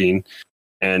not working.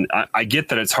 And I get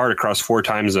that it's hard across 4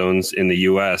 time zones in the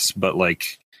US, but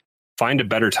like find a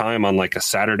better time on like a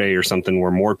Saturday or something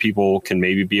where more people can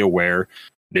maybe be aware.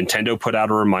 Nintendo put out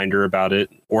a reminder about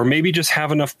it, or maybe just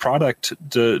have enough product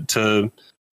to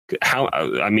how.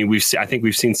 I mean, I think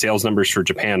we've seen sales numbers for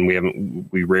Japan.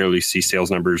 We rarely see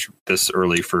sales numbers this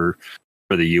early for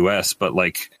the US, but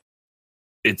like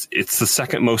it's the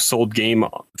second most sold game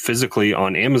physically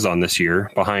on Amazon this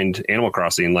year, behind Animal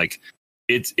Crossing. Like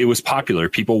it was popular.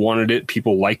 People wanted it.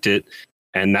 People liked it.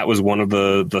 And that was one of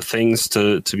the things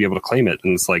to be able to claim it.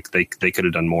 And it's like they could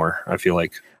have done more, I feel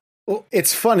like. Well,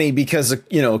 it's funny because,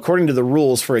 according to the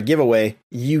rules for a giveaway,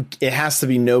 it has to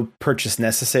be no purchase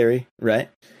necessary, right?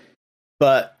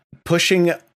 But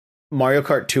pushing Mario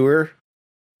Kart Tour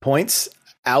points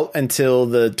out until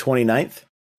the 29th,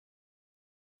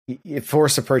 it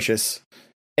forced a purchase.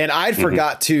 And I'd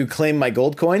forgot to claim my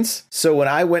gold coins. So when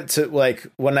I went to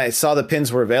when I saw the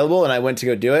pins were available and I went to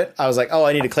go do it, I was like, oh,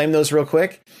 I need to claim those real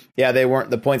quick. Yeah,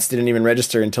 the points didn't even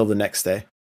register until the next day.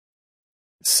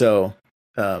 So,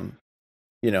 and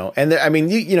there, I mean,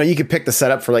 you could pick the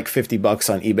setup for like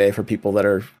 $50 on eBay for people that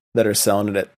are selling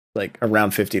it at like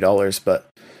around $50. But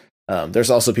there's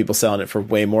also people selling it for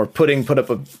way more. Put up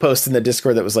a post in the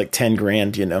Discord that was like 10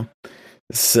 grand,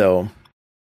 So,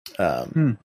 yeah.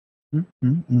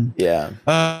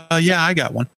 Yeah, I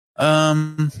got one.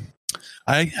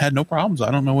 I had no problems. I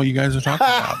don't know what you guys are talking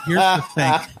about. Here's the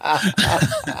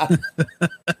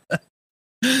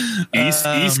thing.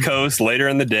 East Coast later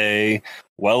in the day.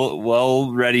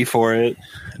 Well ready for it.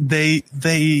 They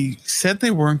said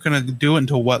they weren't going to do it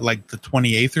until like the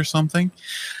 28th or something.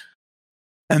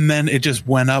 And then it just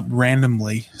went up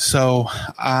randomly. So,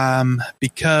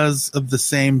 because of the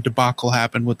same debacle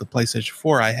happened with the PlayStation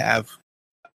 4, I have,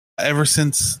 ever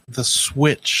since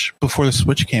before the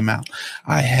Switch came out,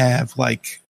 I have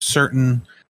like certain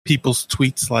people's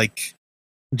tweets, like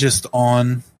just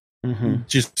on,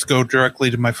 just go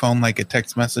directly to my phone, like a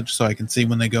text message, so I can see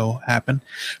when they happen.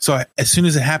 So as soon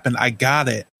as it happened, I got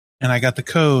it, and I got the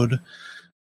code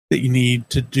that you need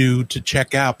to do to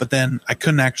check out. But then I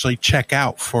couldn't actually check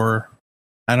out for,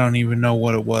 I don't even know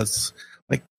what it was,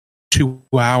 like 2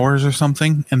 hours or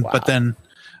something. And But then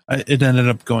it ended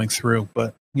up going through.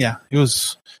 But yeah, it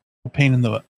was a pain in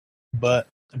the butt.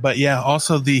 But yeah,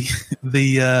 also the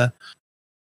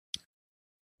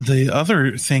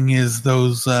other thing is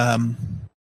those the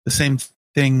same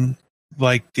thing,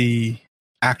 like the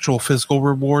actual physical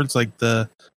rewards, like the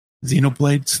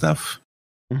Xenoblade stuff.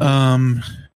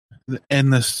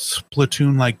 And the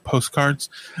Splatoon like postcards,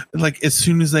 like as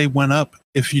soon as they went up,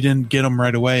 if you didn't get them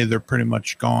right away, they're pretty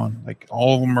much gone. Like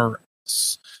all of them are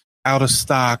out of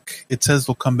stock. It says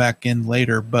they'll come back in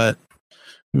later, but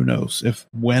who knows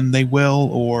when they will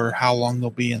or how long they'll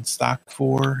be in stock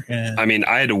for. And I mean,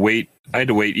 I had to wait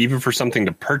even for something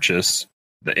to purchase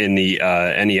in the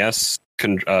NES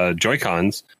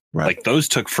Joy-Cons. Right. Like those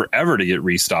took forever to get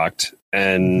restocked,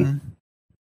 and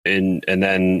and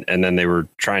then they were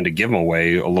trying to give them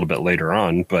away a little bit later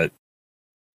on. But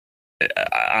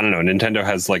I don't know. Nintendo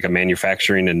has like a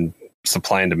manufacturing and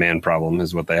supply and demand problem,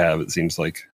 is what they have. It seems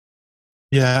like.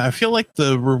 Yeah, I feel like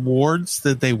the rewards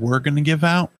that they were going to give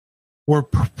out were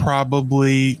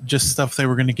probably just stuff they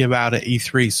were going to give out at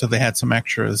E3. So they had some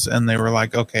extras, and they were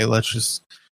like, "Okay, let's just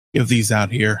give these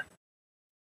out here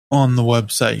on the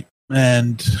website."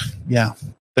 And yeah,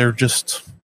 they're just.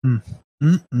 Yeah,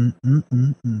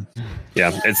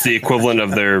 it's the equivalent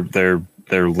of their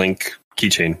Link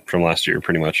keychain from last year,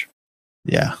 pretty much.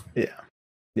 Yeah.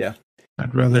 I'd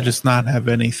rather just not have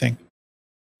anything.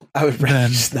 I would rather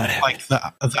just not have like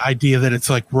the idea that it's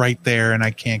like right there and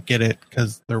I can't get it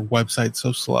because their website's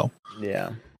so slow.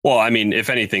 Yeah. Well, I mean, if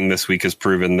anything, this week has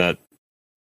proven that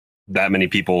many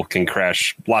people can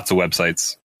crash lots of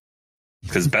websites.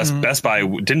 Because Best Buy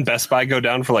go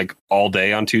down for like all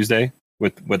day on Tuesday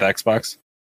with Xbox?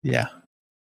 Yeah.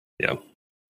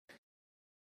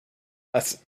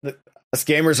 Us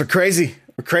gamers are crazy.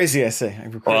 We're crazy, I say.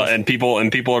 We're crazy. Well, and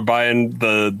people are buying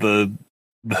the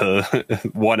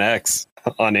One X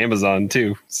on Amazon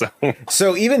too.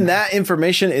 So even that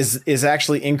information is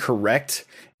actually incorrect.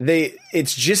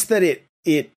 It's just that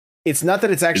it's not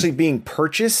that it's actually being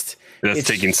purchased. It's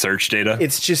taking search data.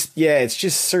 It's just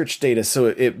search data, so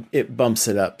it bumps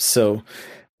it up. So,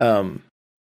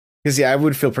 because I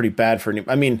would feel pretty bad for any.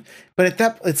 I mean, but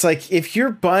it's like if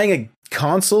you're buying a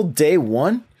console day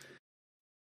one,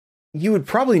 you would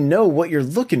probably know what you're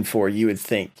looking for. You would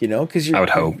think, because I would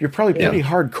hope you're probably pretty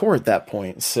hardcore at that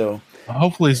point. So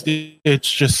hopefully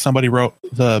it's just somebody wrote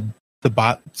the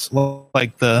bots,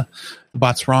 like the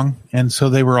bots wrong, and so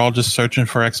they were all just searching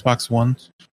for Xbox One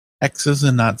X's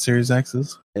and not Series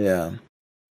X's. Yeah.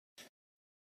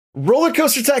 Roller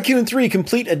Coaster Tycoon 3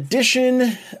 Complete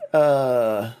Edition.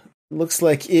 Looks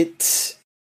like it.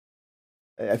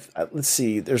 Let's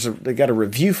see. They got a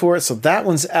review for it, so that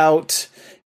one's out.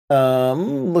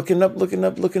 Looking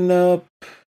up.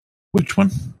 Which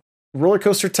one? Roller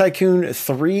Coaster Tycoon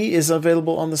 3 is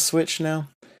available on the Switch now,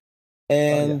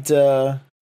 and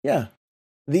yeah.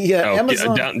 The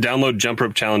Amazon download Jump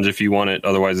Rope Challenge if you want it.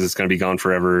 Otherwise, it's going to be gone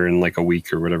forever in like a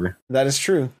week or whatever. That is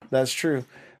true. That's true.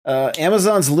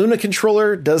 Amazon's Luna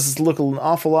controller does look an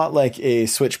awful lot like a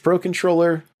Switch Pro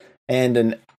controller and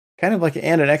an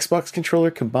Xbox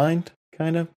controller combined,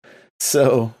 kind of.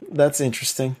 So that's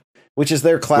interesting. Which is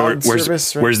their cloud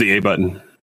service. Right? Where's the A button?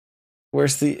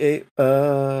 Where's the A?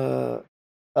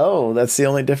 Oh, that's the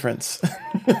only difference.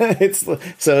 It's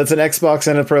an Xbox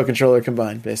and a Pro controller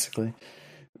combined, basically.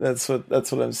 That's what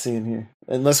I'm seeing here.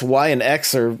 Unless Y and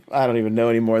X are, I don't even know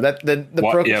anymore. The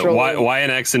Pro controller. Y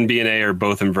and X and B and A are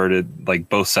both inverted. Like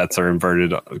both sets are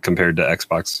inverted compared to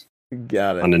Xbox.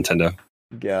 Got it. On Nintendo.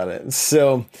 Got it.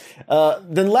 So,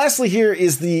 then lastly here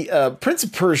is the Prince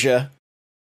of Persia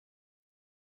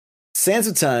Sands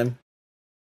of Time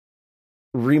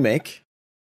remake.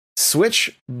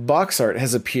 Switch box art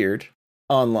has appeared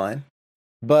online,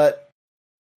 but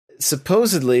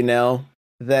supposedly now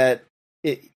that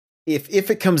if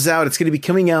it comes out, it's going to be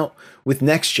coming out with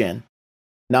next gen,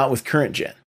 not with current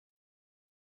gen.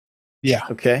 Yeah.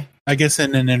 Okay. I guess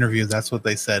in an interview, that's what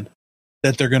they said,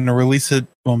 that they're going to release it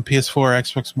on PS4,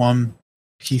 Xbox One,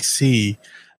 PC,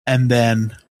 and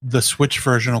then the Switch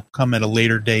version will come at a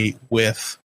later date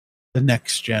with the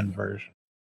next gen version.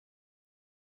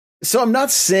 So I'm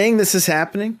not saying this is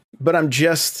happening, but I'm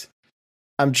just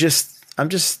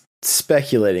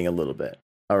speculating a little bit.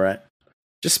 All right.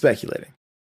 Just speculating.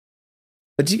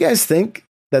 But do you guys think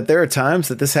that there are times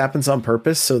that this happens on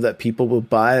purpose so that people will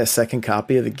buy a second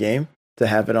copy of the game to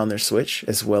have it on their Switch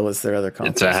as well as their other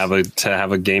consoles? To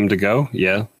have a game to go?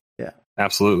 Yeah. Yeah.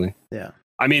 Absolutely. Yeah.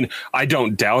 I mean, I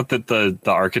don't doubt that the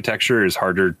architecture is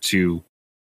harder to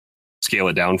scale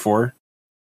it down for.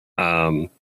 I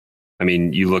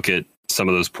mean, you look at some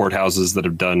of those port houses that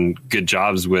have done good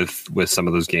jobs with some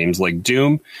of those games, like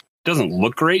Doom. Doesn't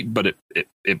look great, but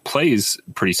it plays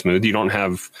pretty smooth. You don't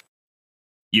have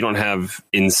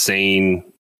insane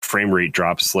frame rate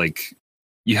drops. Like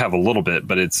you have a little bit,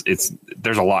 but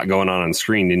there's a lot going on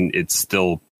screen, and it's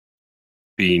still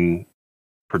being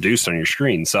produced on your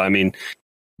screen. So I mean,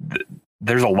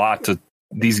 there's a lot to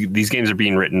these games are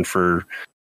being written for.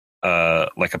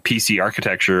 Like a PC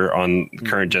architecture on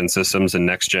current gen systems and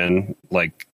next gen,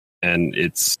 and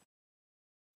it's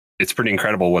pretty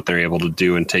incredible what they're able to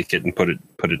do and take it and put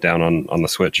it down on the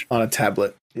Switch on a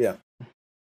tablet. Yeah.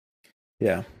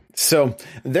 So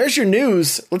there's your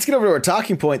news. Let's get over to our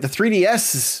talking point. The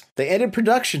 3DS they ended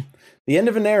production. The end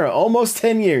of an era. Almost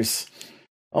 10 years.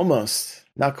 Almost.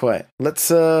 Not quite. Let's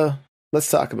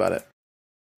talk about it.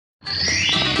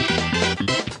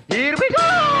 Here we go!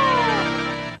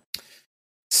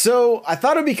 So I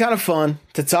thought it'd be kind of fun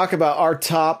to talk about our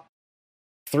top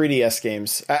 3DS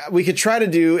games. We could try to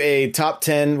do a top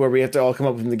 10 where we have to all come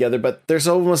up with them together, but there's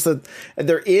almost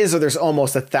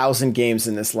 1,000 games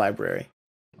in this library.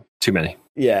 Too many.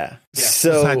 Yeah.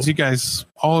 So besides, you guys,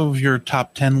 all of your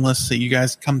top 10 lists that you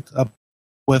guys come up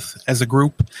with as a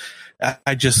group,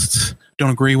 I just don't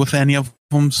agree with any of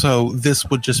them. So this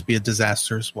would just be a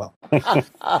disaster as well.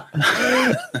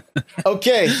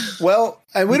 Okay. Well,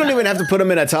 and we don't even have to put them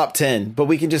in a top 10, but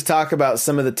we can just talk about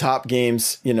some of the top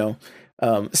games, some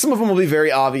of them will be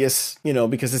very obvious,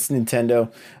 because it's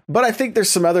Nintendo, but I think there's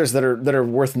some others that are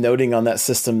worth noting on that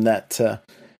system that,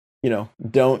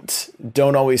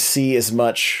 don't always see as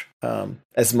much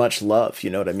love. You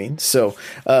know what I mean? So,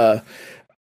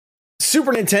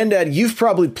 Super Nintendo, you've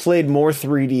probably played more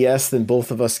 3DS than both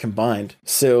of us combined.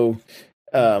 So,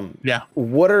 yeah.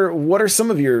 What are some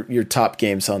of your top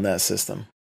games on that system?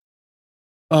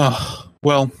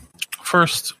 Well,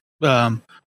 first,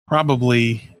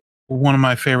 probably one of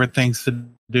my favorite things to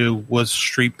do was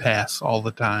Street Pass all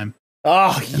the time.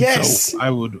 Oh, And yes. so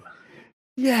I would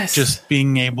Just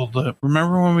being able to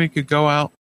remember when we could go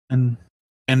out and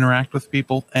interact with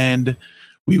people, and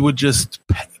we would just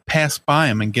pass by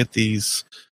them and get the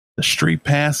Street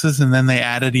Passes, and then they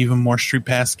added even more Street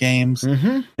Pass games,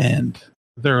 and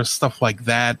there was stuff like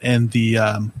that, and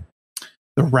the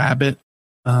Rabbit.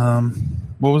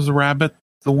 What was the Rabbit?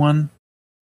 The one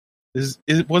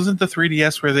it wasn't the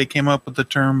 3DS where they came up with the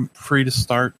term free to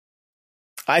start.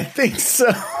 I think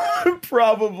so.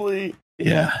 Probably.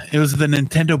 Yeah, it was the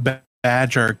Nintendo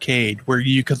Badge Arcade where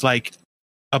you could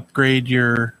upgrade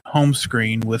your home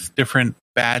screen with different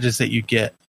badges that you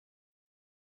get.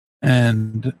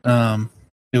 And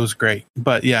it was great.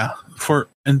 But yeah,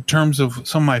 in terms of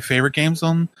some of my favorite games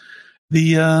on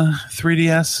the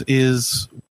 3DS is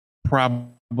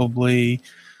probably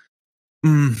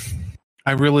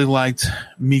I really liked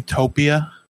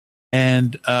Miitopia,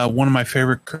 and one of my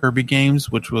favorite Kirby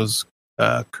games, which was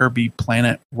Kirby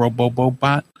Planet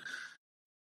Robobot.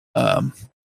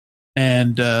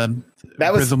 And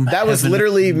that was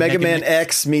literally Mega Man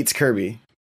X meets Kirby.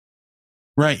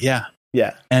 Right, yeah.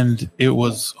 Yeah. And it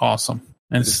was awesome.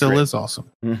 And it still is awesome.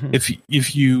 Mm-hmm.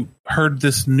 If you heard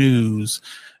this news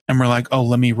and were like, oh,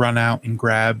 let me run out and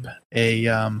grab a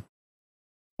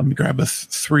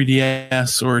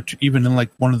 3DS or even in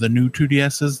like one of the new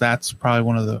 2DSs, that's probably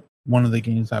one of the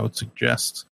games I would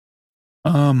suggest.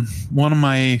 One of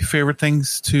my favorite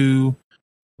things to,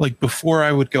 like, before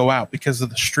I would go out because of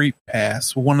the Street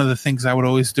Pass, one of the things I would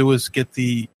always do is get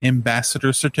the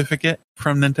ambassador certificate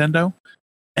from Nintendo,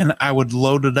 and I would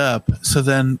load it up. So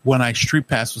then when I Street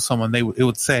Pass with someone, it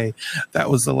would say that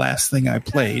was the last thing I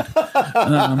played.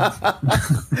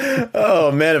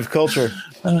 Oh, man of culture.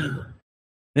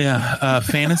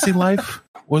 Fantasy Life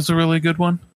was a really good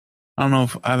one. I don't know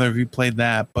if either of you played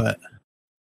that, but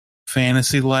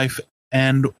Fantasy Life,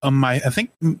 and I think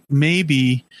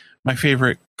maybe my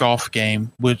favorite golf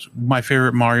game, which my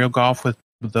favorite Mario Golf with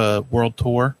the World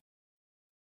Tour.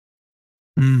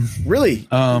 Really?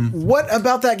 What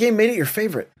about that game made it your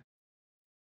favorite?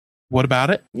 What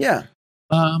about it? Yeah.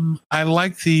 I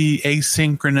like the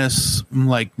asynchronous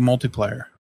like multiplayer.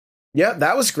 Yeah,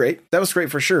 that was great. That was great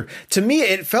for sure. To me,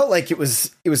 it felt like it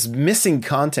was missing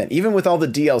content. Even with all the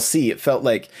DLC, it felt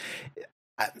like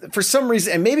for some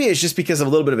reason, and maybe it's just because of a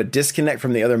little bit of a disconnect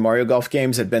from the other Mario Golf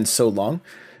games had been so long.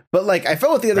 But like I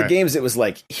felt with the other games, it was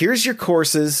like, here's your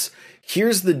courses,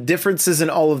 here's the differences in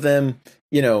all of them,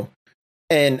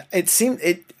 and it seemed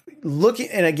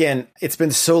and again, it's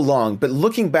been so long, but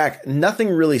looking back, nothing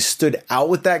really stood out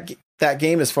with that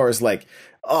game as far as like,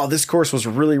 oh, this course was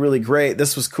really, really great.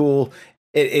 This was cool.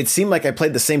 It seemed like I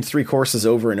played the same 3 courses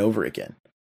over and over again.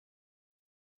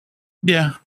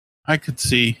 Yeah, I could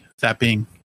see that being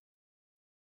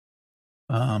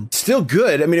still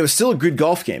good. I mean, it was still a good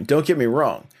golf game. Don't get me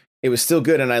wrong. It was still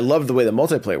good, and I loved the way the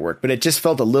multiplayer worked, but it just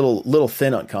felt a little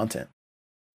thin on content.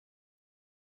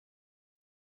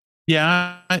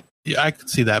 Yeah, I could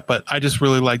see that, but I just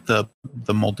really like the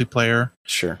multiplayer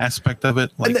aspect of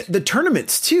it. Like, and the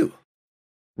tournaments too,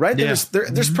 right? Yeah.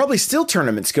 There's probably still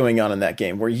tournaments going on in that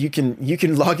game where you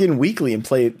can log in weekly and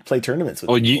play tournaments with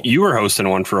people. You were hosting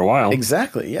one for a while.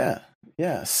 Exactly. Yeah.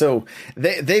 Yeah. So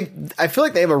I feel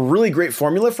like they have a really great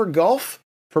formula for golf.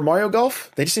 For Mario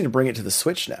Golf, they just need to bring it to the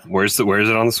Switch now. Where is it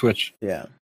on the Switch? Yeah.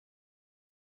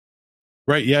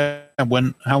 Right, yeah.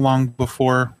 How long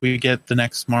before we get the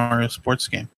next Mario sports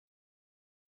game?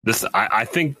 I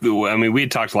think we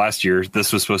had talked last year.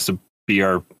 This was supposed to be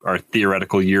our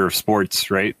theoretical year of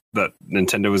sports, right? That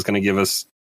Nintendo was going to give us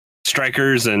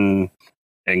strikers and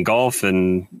golf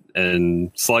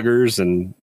and sluggers,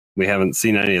 and we haven't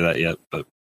seen any of that yet. But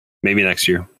maybe next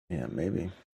year. Yeah,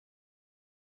 maybe.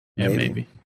 Yeah, maybe.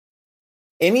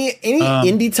 Any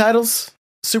indie titles,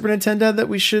 Super Nintendo, that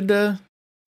we should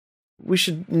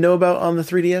know about on the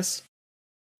 3DS?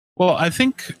 Well, I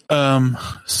think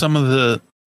some of the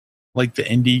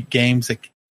indie games that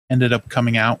ended up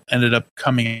coming out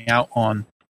on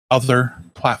other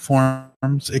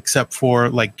platforms, except for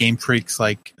like Game Freak's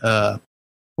what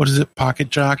is it, Pocket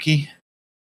Jockey?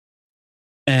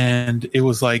 And it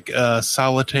was like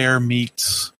solitaire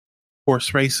meets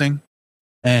horse racing.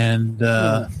 And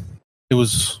it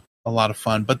was a lot of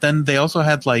fun. But then they also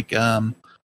had like I'm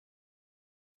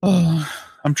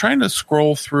trying to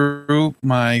scroll through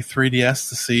my 3DS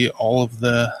to see all of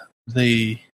the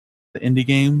indie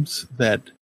games that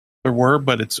there were,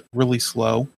 but it's really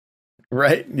slow.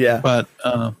 Right? Yeah. But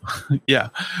yeah.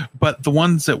 But the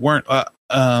ones that weren't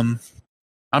I'm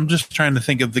just trying to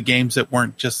think of the games that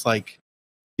weren't just like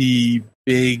the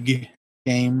big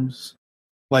games,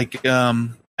 like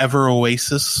Ever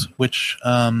Oasis, which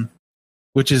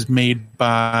is made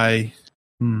by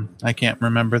I can't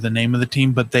remember the name of the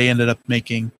team, but they ended up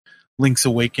making Link's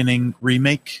Awakening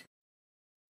remake.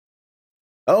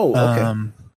 Oh,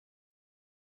 okay.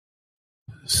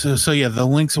 So yeah, the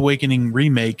Link's Awakening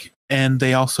remake, and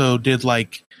they also did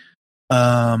like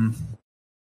I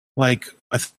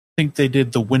think they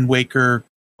did the Wind Waker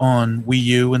on Wii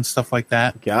U and stuff like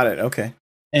that. Got it. Okay.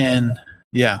 And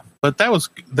yeah, but that was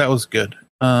good.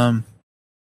 I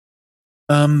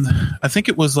think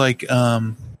it was like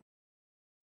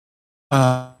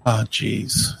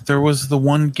there was the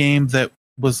one game that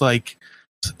was like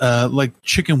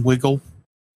Chicken Wiggle,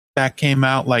 that came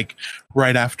out like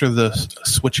right after the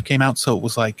Switch came out, so it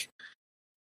was like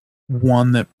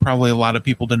one that probably a lot of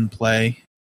people didn't play,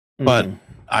 but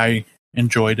I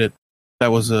enjoyed it.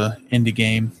 That was a indie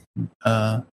game.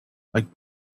 I'm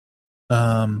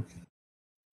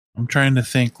trying to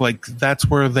think, like, that's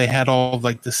where they had all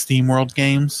like the SteamWorld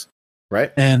games,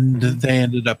 right? And they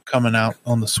ended up coming out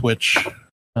on the Switch.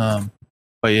 But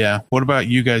yeah, what about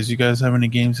you guys? You guys have any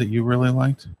games that you really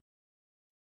liked?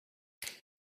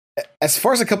 As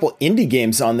far as a couple indie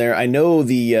games on there, I know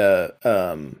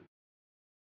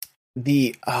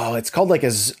it's called like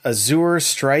Azure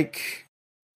Strike.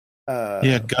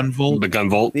 Gunvolt. The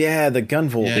Gunvolt. Yeah, the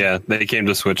Gunvolt. Yeah, they came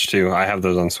to Switch too. I have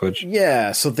those on Switch.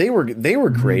 Yeah, so they were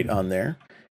great on there.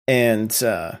 And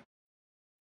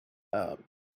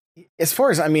as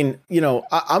far as, I mean, I'm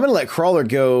gonna let Crawler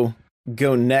go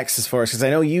next, as far as, because I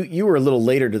know you were a little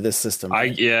later to this system.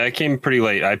 I came pretty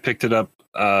late. I picked it up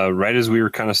right as we were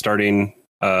kind of starting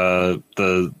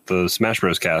the Smash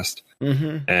Bros. Cast,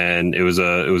 and it was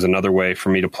another way for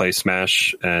me to play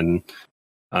Smash, and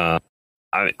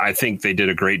I think they did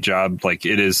a great job. Like,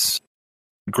 it is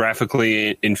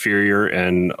graphically inferior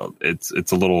and it's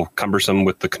a little cumbersome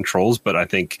with the controls, but I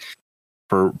think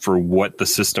for what the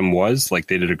system was, like,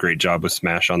 they did a great job with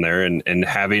Smash on there, and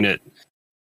having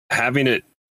it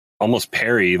almost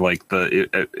parry, like,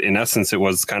 in essence, it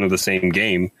was kind of the same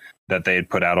game that they had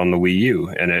put out on the Wii U,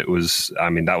 and it was, I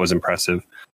mean, that was impressive.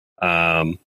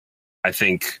 I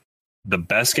think the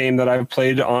best game that I've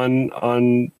played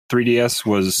on 3DS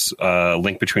was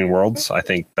Link Between Worlds. I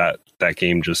think that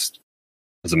game just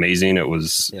was amazing. It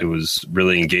was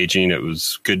really engaging. It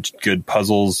was good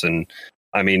puzzles, and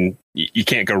I mean, you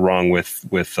can't go wrong with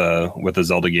a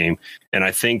Zelda game. And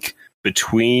I think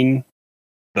between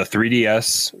the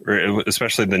 3DS, or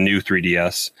especially the new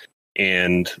 3DS,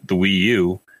 and the Wii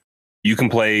U, you can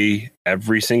play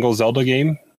every single Zelda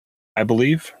game, I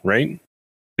believe, right?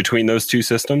 Between those two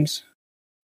systems.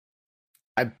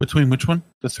 Between which one?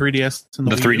 The 3DS and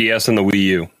the Wii 3DS and the Wii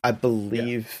U. I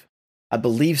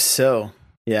believe so.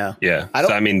 Yeah. Yeah.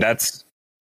 I mean, that's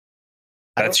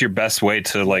your best way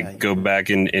to go back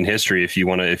in history if you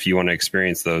want to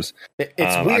experience those.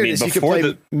 It's weird, is you could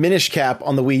play Minish Cap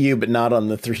on the Wii U, but not on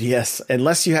the 3DS,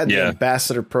 unless you had the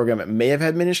Ambassador program. It may have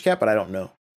had Minish Cap, but I don't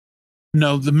know.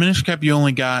 No, the Minish Cap you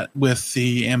only got with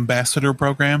the Ambassador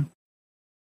program,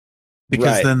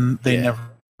 because then they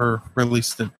never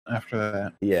released it after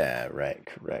that. Yeah, right,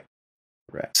 correct.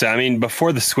 So, I mean,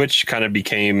 before the Switch kind of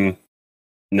became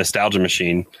nostalgia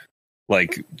machine,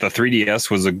 like, the 3DS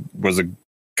was a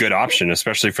good option,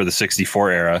 especially for the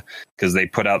 64 era, because they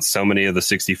put out so many of the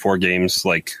 64 games,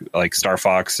 like Star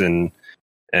Fox and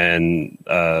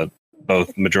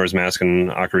both Majora's Mask and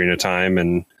Ocarina of Time.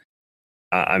 And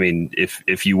I mean,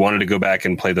 if you wanted to go back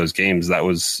and play those games, that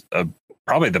was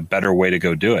probably the better way to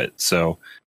go do it. So,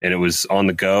 and it was on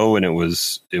the go, and it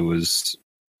was.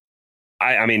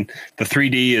 I mean, the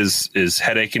 3D is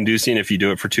headache inducing if you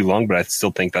do it for too long, but I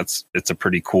still think it's a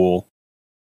pretty cool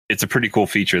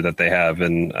feature that they have.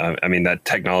 And I mean, that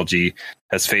technology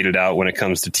has faded out when it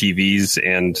comes to TVs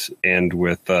and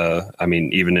with I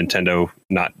mean, even Nintendo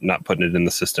not putting it in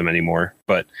the system anymore.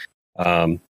 But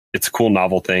it's a cool,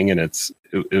 novel thing, and it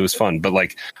was fun. But,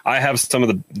 like, I have some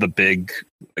of the big,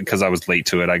 because I was late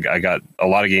to it. I got a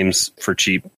lot of games for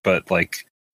cheap, but, like,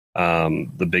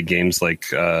 the big games like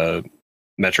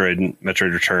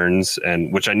Metroid Returns,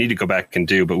 and which I need to go back and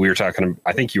do. But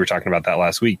I think you were talking about that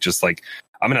last week. Just like,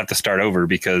 I'm gonna have to start over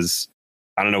because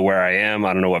I don't know where I am.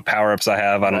 I don't know what power ups I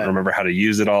have. I don't remember how to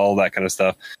use it all, that kind of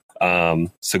stuff.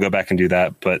 So go back and do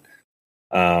that. But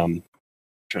I'm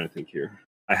trying to think here.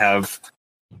 I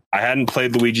hadn't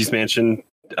played Luigi's Mansion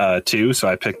 2, so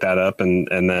I picked that up, and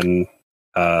then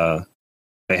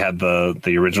they had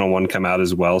the original one come out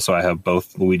as well. So I have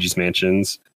both Luigi's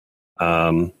Mansions.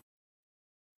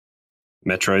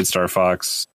 Metroid, Star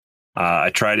Fox. I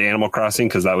tried Animal Crossing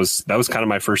because that was kind of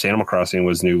my first Animal Crossing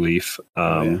was New Leaf.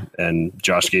 And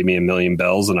Josh gave me 1,000,000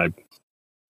 bells, and I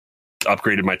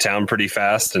upgraded my town pretty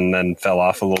fast and then fell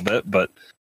off a little bit. But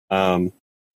I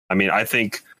mean, I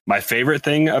think my favorite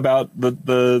thing about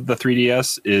the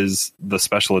 3DS is the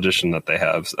special edition that they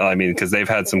have. I mean, because they've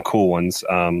had some cool ones.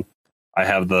 I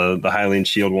have the Hylian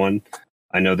Shield one.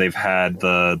 I know they've had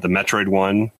the Metroid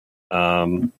one.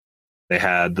 They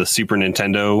had the Super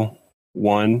Nintendo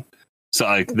one. So,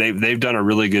 like, they've done a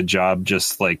really good job,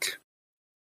 just like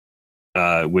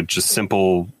with just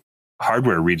simple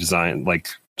hardware redesign, like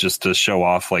just to show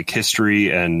off like history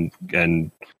and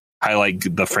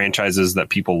highlight the franchises that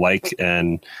people like.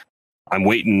 And I'm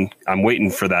waiting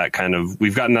for that kind of.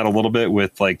 We've gotten that a little bit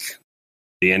with like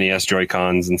the NES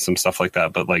Joy-Cons and some stuff like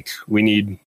that. But like we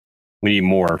need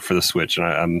more for the Switch.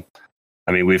 And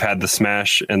I mean, we've had the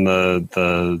Smash and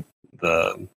the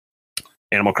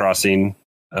Animal Crossing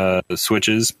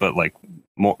Switches, but like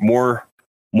more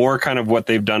kind of what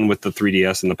they've done with the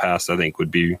 3DS in the past, I think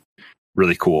would be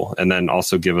really cool. And then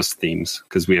also give us themes,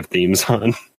 because we have themes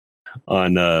on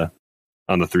the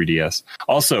 3DS.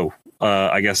 Also,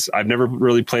 I guess I've never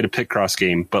really played a Picross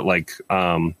game, but like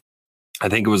I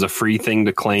think it was a free thing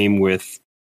to claim with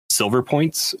silver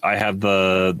points. I have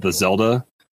the Zelda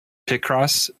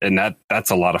Picross, and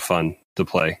that's a lot of fun to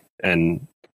play, and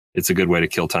it's a good way to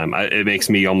kill time. It makes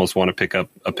me almost want to pick up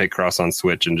a Picross on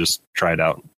Switch and just try it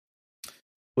out.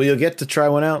 Well, you'll get to try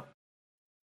one out.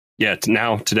 Yeah,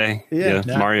 today. Yeah.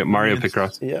 Mario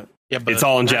Picross. Yeah. Yeah, but it's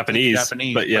all in Japanese.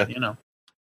 But yeah, you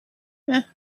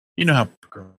know how.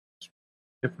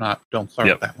 If not, don't start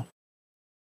with that one.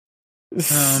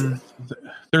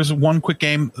 There's one quick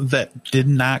game that did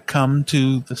not come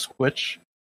to the Switch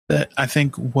that I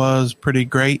think was pretty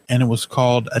great, and it was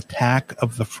called Attack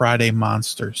of the Friday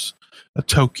Monsters, a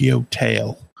Tokyo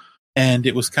Tale, and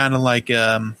it was kind of like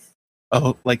an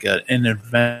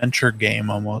adventure game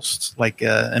almost,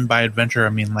 and by adventure I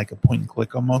mean like a point and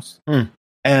click almost.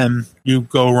 And you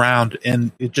go around,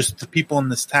 and it just the people in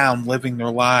this town living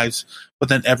their lives, but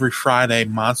then every Friday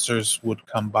monsters would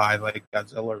come by, like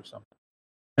Godzilla or something.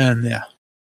 And yeah,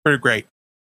 pretty great.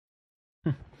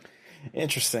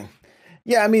 Interesting.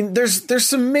 Yeah, I mean, there's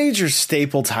some major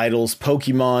staple titles: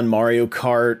 Pokemon, Mario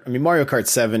Kart. I mean, Mario Kart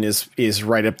 7 is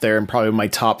right up there, and probably my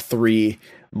top 3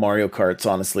 Mario Karts.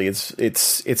 Honestly,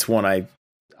 it's one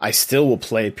I still will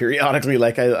play periodically.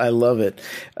 Like I love it.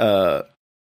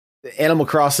 Animal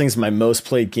Crossing is my most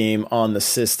played game on the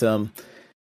system.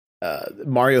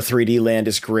 Mario 3D Land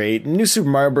is great. New Super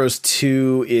Mario Bros.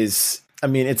 2 is, I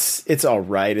mean, it's all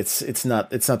right. It's not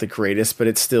the greatest, but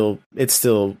it still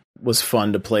was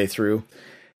fun to play through.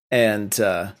 And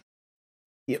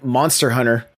Monster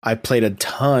Hunter, I played a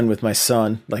ton with my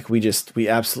son. Like we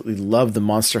absolutely love the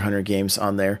Monster Hunter games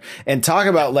on there. And talk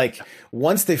about like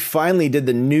once they finally did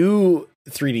the new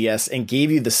 3DS and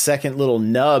gave you the second little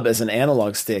nub as an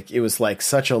analog stick, it was like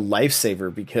such a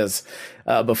lifesaver, because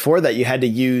before that you had to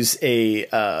use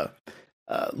a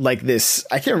like this,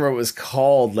 I can't remember what it was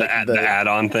called, like the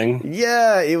add-on thing.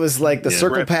 Yeah, it was like the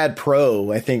Circle Pad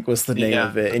Pro, I think was the name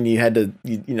of it, and you had to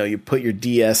you put your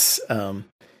DS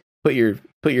put your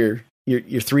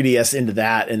 3DS into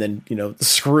that, and then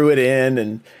screw it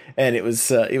in, and it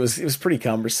was pretty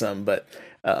cumbersome, but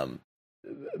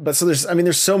so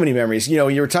there's so many memories. You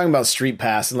were talking about Street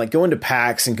Pass and like going to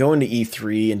PAX and going to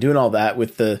E3 and doing all that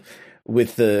with the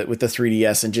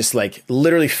 3DS, and just like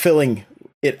literally filling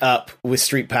it up with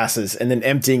Street Passes and then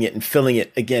emptying it and filling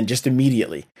it again just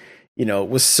immediately. It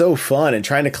was so fun, and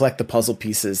trying to collect the puzzle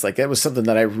pieces, like that was something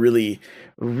that I really,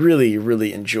 really,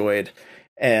 really enjoyed.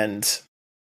 And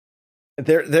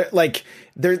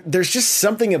there's just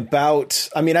something about,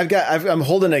 I mean, I'm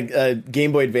holding a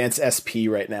Game Boy Advance SP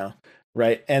right now.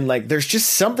 Right. And like, there's just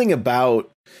something about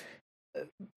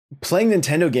playing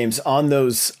Nintendo games on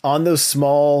those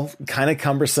small, kind of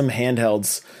cumbersome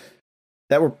handhelds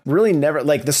that were really never,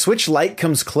 like the Switch Lite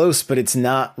comes close, but it's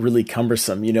not really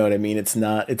cumbersome. You know what I mean? It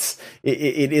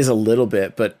is a little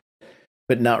bit, but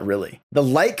not really. The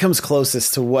Lite comes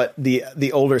closest to what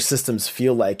the older systems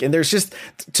feel like. And there's just,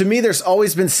 to me, there's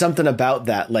always been something about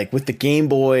that, like with the Game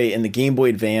Boy and the Game Boy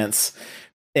Advance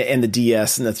and the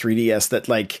DS and the 3DS, that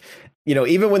like,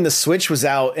 even when the Switch was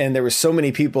out and there were so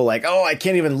many people like, oh, I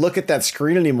can't even look at that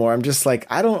screen anymore, I'm just like,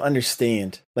 I don't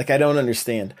understand. Like, I don't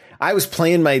understand. I was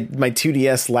playing my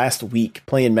 2DS last week,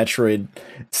 playing Metroid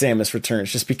Samus Returns,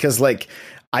 just because like,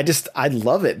 I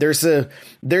love it. There's a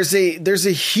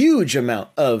huge amount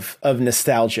of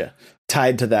nostalgia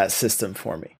tied to that system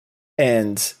for me.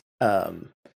 And, I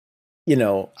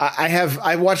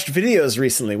watched videos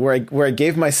recently where I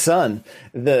gave my son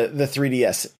the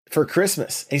 3DS for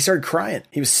Christmas, and he started crying.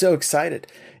 He was so excited.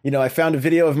 I found a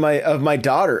video of my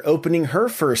daughter opening her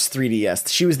first 3DS.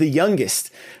 She was the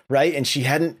youngest, right? And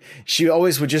she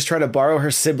always would just try to borrow her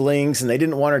siblings, and they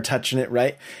didn't want her touching it,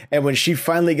 right? And when she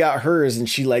finally got hers and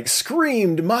she like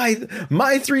screamed, my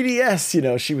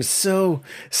 3DS, she was so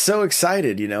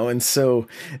excited, and so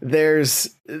there's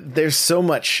so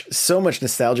much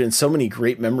nostalgia and so many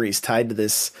great memories tied to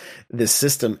this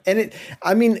system. And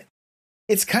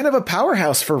it's kind of a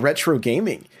powerhouse for retro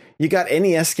gaming. You got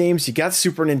NES games, you got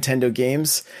Super Nintendo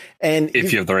games, and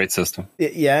if you have the right system.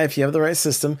 Yeah, if you have the right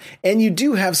system. And you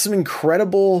do have some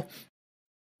incredible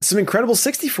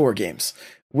 64 games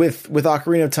with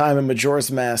Ocarina of Time and Majora's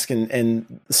Mask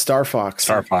and Star Fox.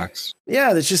 Star Fox.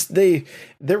 Yeah, that's just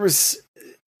there was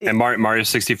And Mario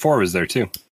 64 was there too.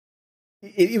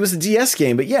 It was a DS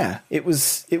game, but yeah, it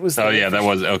was. Oh yeah, that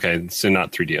was okay. So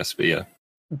not 3DS, but yeah.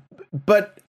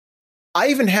 But I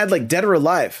even had like Dead or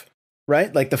Alive,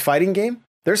 right? Like the fighting game.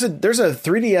 There's a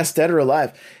 3DS Dead or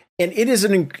Alive, and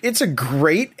it's a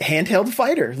great handheld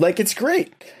fighter. Like it's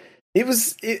great.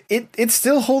 It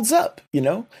still holds up, you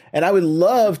know. And I would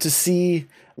love to see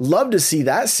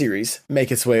that series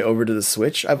make its way over to the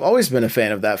Switch. I've always been a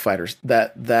fan of that fighters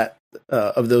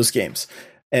of those games,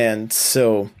 and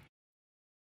so.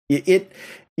 It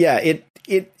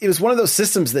was one of those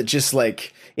systems that just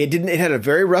like it had a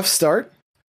very rough start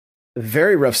for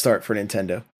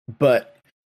Nintendo, but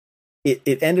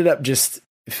it ended up just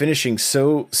finishing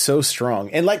so strong.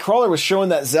 And like Crawler was showing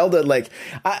that Zelda, like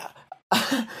I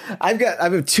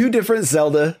have two different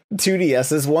Zelda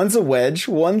 2DSs. One's a wedge,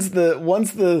 one's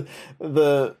the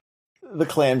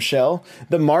clamshell,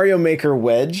 the Mario Maker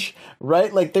wedge,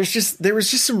 right? Like there was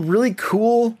just some really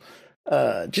cool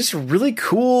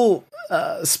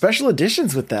special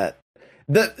editions with that.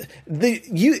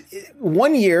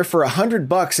 One year for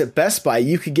 $100 at Best Buy,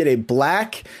 you could get a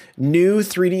black new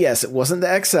 3DS. It wasn't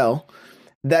the XL.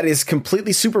 That is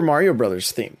completely Super Mario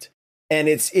Brothers themed, and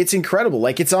it's incredible.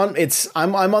 Like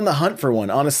I'm on the hunt for one,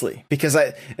 honestly, because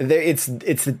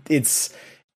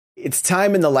it's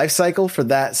time in the life cycle for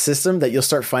that system that you'll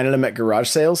start finding them at garage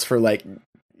sales for like,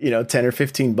 you know, $10 or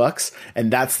 $15, and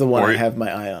that's the one I have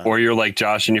my eye on. Or you're like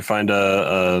Josh and you find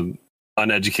a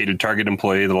uneducated Target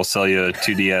employee that'll sell you a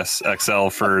 2DS XL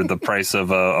for the price of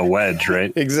a wedge,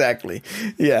 right? Exactly.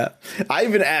 Yeah. I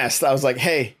even asked, I was like,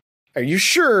 hey, are you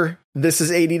sure this is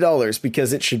 $80?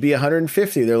 Because it should be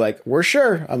 $150. They're like, we're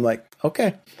sure. I'm like,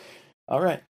 okay. All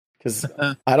right. Because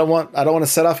I don't want to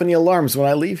set off any alarms when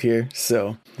I leave here.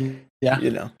 So, yeah, you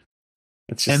know.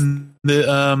 It's just, and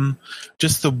the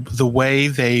just the way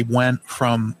they went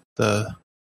from the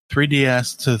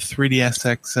 3DS to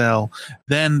 3DS XL,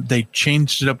 then they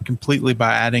changed it up completely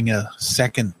by adding a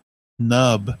second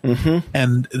nub,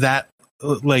 and that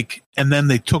and then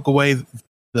they took away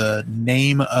the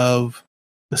name of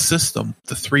the system,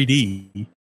 the 3D,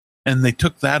 and they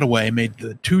took that away, made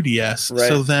the 2DS. Right.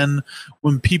 So then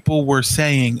when people were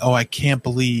saying, "Oh, I can't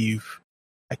believe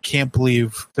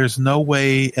there's no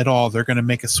way at all they're going to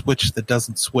make a Switch that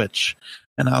doesn't switch."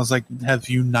 And I was like, have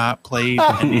you not played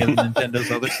any of Nintendo's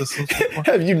other systems before?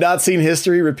 Have you not seen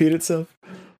history repeat itself?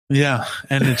 Yeah.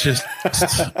 And it's just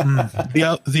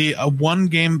the one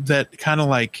game that kind of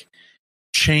like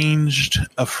changed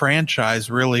a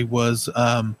franchise really was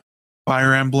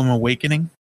Fire Emblem Awakening.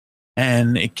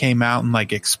 And it came out and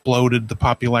like exploded the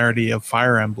popularity of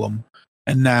Fire Emblem.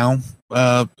 And now,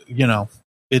 you know,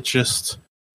 it's just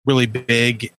really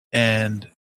big, and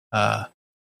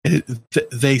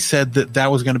they said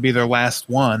that was going to be their last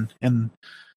one, and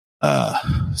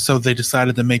so they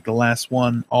decided to make the last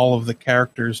one. All of the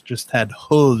characters just had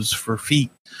hooves for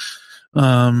feet,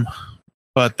 but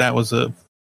that was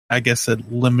I guess a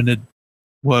limited.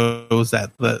 What was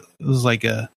that? It was like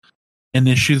an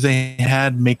issue they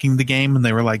had making the game, and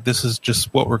they were like, "This is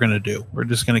just what we're going to do. We're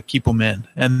just going to keep them in."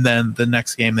 And then the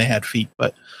next game they had feet,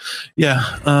 but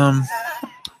yeah.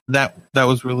 That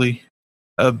was really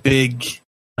a big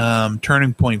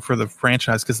turning point for the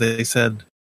franchise, because they said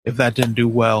if that didn't do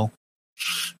well,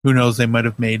 who knows, they might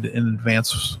have made an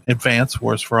Advance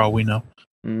Wars for all we know.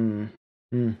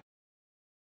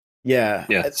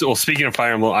 Yeah. So, well, speaking of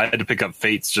Fire Emblem, I had to pick up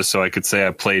Fates just so I could say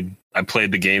I played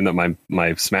the game that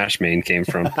my Smash main came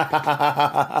from.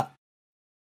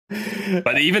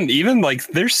 But even like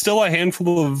there's still a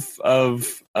handful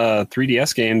of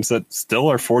 3DS games that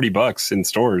still are $40 in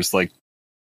stores. Like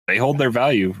they hold their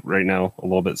value right now a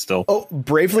little bit still. Oh,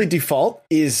 Bravely Default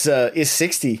is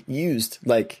 60 used.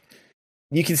 Like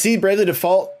you can see Bravely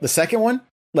Default, the second one,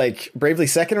 like Bravely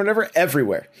Second or whatever,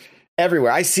 everywhere.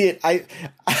 I see it.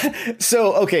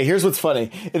 So okay, here's what's funny.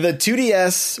 The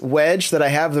 2DS wedge that I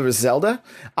have, the Zelda,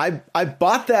 I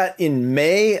bought that in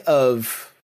May of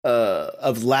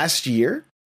last year,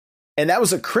 and that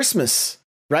was a Christmas,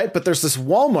 right? But there's this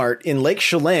Walmart in Lake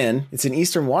Chelan, it's in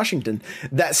Eastern Washington,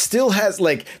 that still has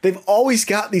like, they've always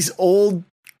got these old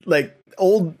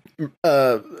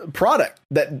product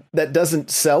that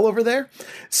doesn't sell over there.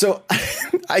 So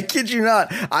I kid you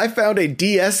not, I found a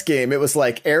DS game. It was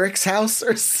like Eric's House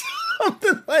or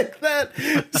something like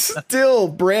that, still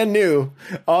brand new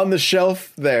on the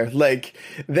shelf there. Like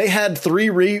they had 3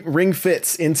 Ring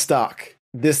Fits in stock.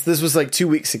 This was like 2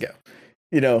 weeks ago.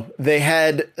 You know, they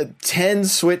had 10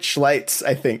 Switch Lights,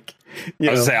 I think.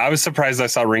 I was surprised I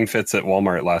saw Ring Fits at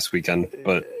Walmart last weekend,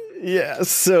 but yeah.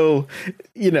 So,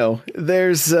 you know,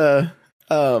 there's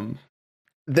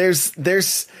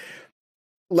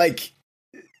like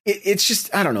it's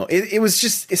just, I don't know.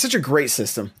 It's such a great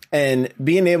system, and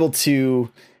being able to,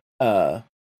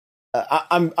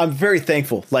 I'm very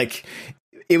thankful. Like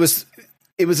it was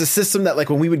a system that, like,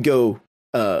 when we would go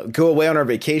away on our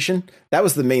vacation, that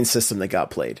was the main system that got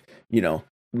played. You know,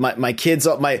 my kids,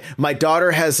 my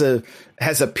daughter has a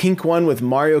pink one with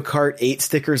Mario Kart 8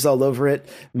 stickers all over it.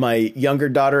 My younger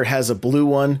daughter has a blue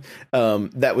one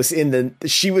that was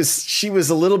she was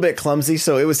a little bit clumsy,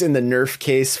 so it was in the Nerf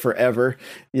case forever.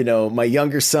 You know, my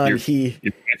younger son, he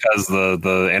has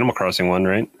the Animal Crossing one,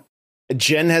 right?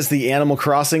 Jen has the Animal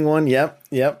Crossing one. Yep.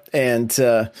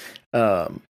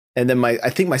 And then I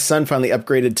think my son finally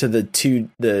upgraded to the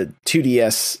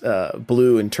 2DS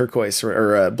blue and turquoise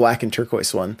or black and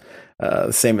turquoise one,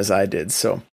 the same as I did.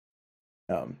 So,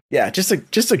 yeah,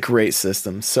 just a great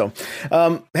system. So,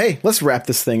 hey, let's wrap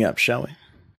this thing up, shall we?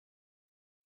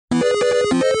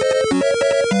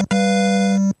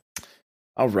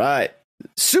 All right,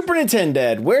 Super Nintendo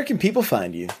Dad, where can people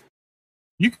find you?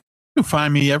 You can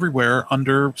find me everywhere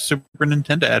under Super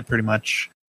Nintendo Dad, pretty much.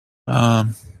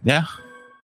 Yeah.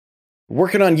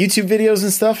 Working on YouTube videos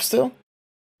and stuff still?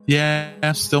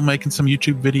 Yeah, still making some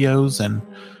YouTube videos, and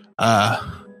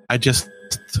I just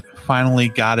finally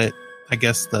got it, I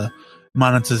guess, the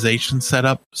monetization set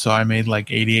up, so I made like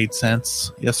 88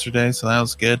 cents yesterday, so that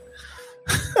was good.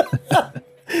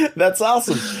 That's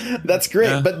awesome. That's great.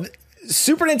 Yeah. But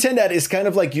Super Nintendo is kind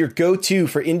of like your go-to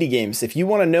for indie games. If you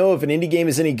want to know if an indie game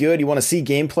is any good, you want to see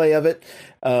gameplay of it,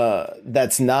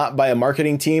 that's not by a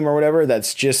marketing team or whatever,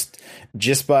 that's just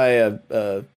by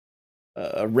a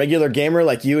regular gamer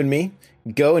like you and me,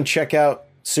 go and check out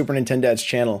Super Nintendo's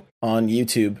channel on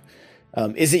YouTube.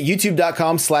 Is it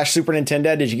youtube.com/Super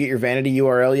Nintendo? Did you get your vanity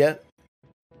URL yet?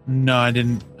 No, I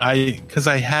didn't. Because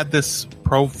I had this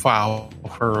profile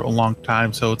for a long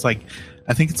time, so it's like,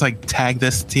 I think it's like tag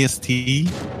this TST,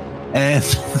 and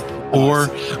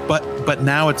but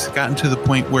now it's gotten to the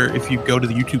point where if you go to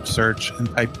the YouTube search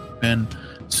and type in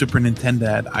Super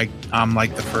Nintendo, I'm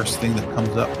like the first thing that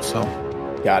comes up. So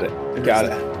got it.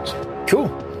 Cool.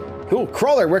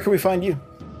 Crawler, where can we find you?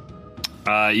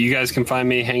 You guys can find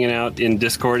me hanging out in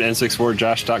Discord,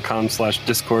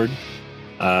 n64josh.com/Discord.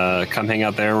 Come hang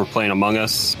out there. We're playing Among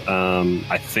Us.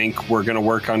 I think we're going to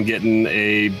work on getting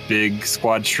a big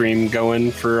squad stream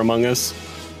going for Among Us,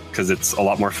 because it's a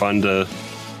lot more fun to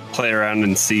play around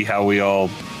and see how we all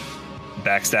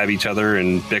backstab each other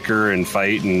and bicker and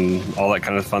fight and all that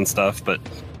kind of fun stuff. But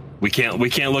we can't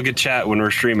look at chat when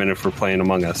we're streaming if we're playing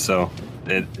Among Us. So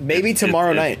maybe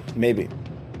tomorrow night. Maybe.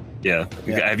 Yeah.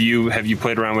 Have you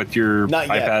played around with your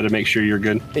iPad to make sure you're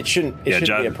good? It shouldn't be a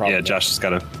problem. Yeah, Josh has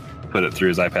got to put it through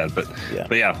his iPad, but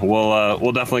yeah,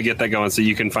 we'll definitely get that going. So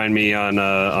you can find me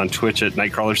on Twitch at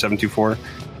Nightcrawler724.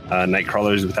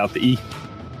 Nightcrawlers without the E.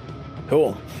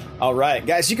 Cool. All right,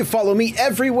 guys, you can follow me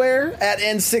everywhere at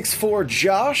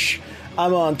N64Josh.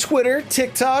 I'm on Twitter,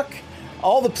 TikTok,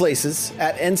 all the places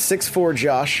at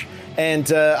N64Josh.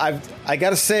 And I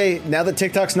gotta say, now that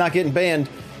TikTok's not getting banned,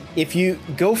 if you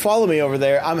go follow me over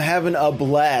there, I'm having a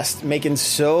blast making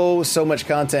so much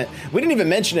content. We didn't even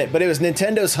mention it, but it was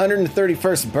Nintendo's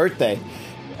 131st birthday,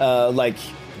 like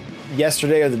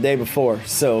yesterday or the day before.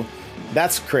 So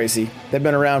that's crazy. They've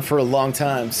been around for a long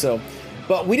time. So,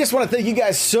 but we just want to thank you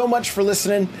guys so much for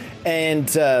listening. And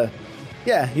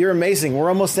yeah, you're amazing. We're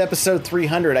almost episode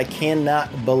 300. I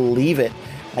cannot believe it.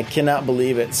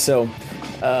 So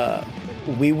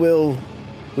we will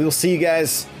see you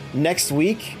guys next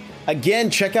week. Again,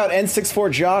 check out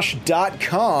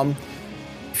n64josh.com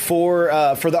for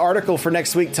the article for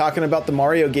next week, talking about the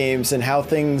Mario games and how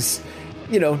things,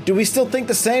 do we still think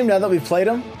the same now that we've played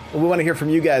them? We want to hear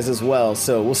from you guys as well.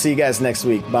 So we'll see you guys next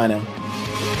week. Bye now.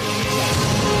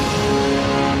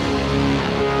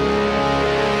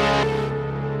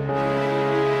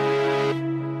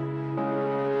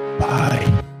 Bye.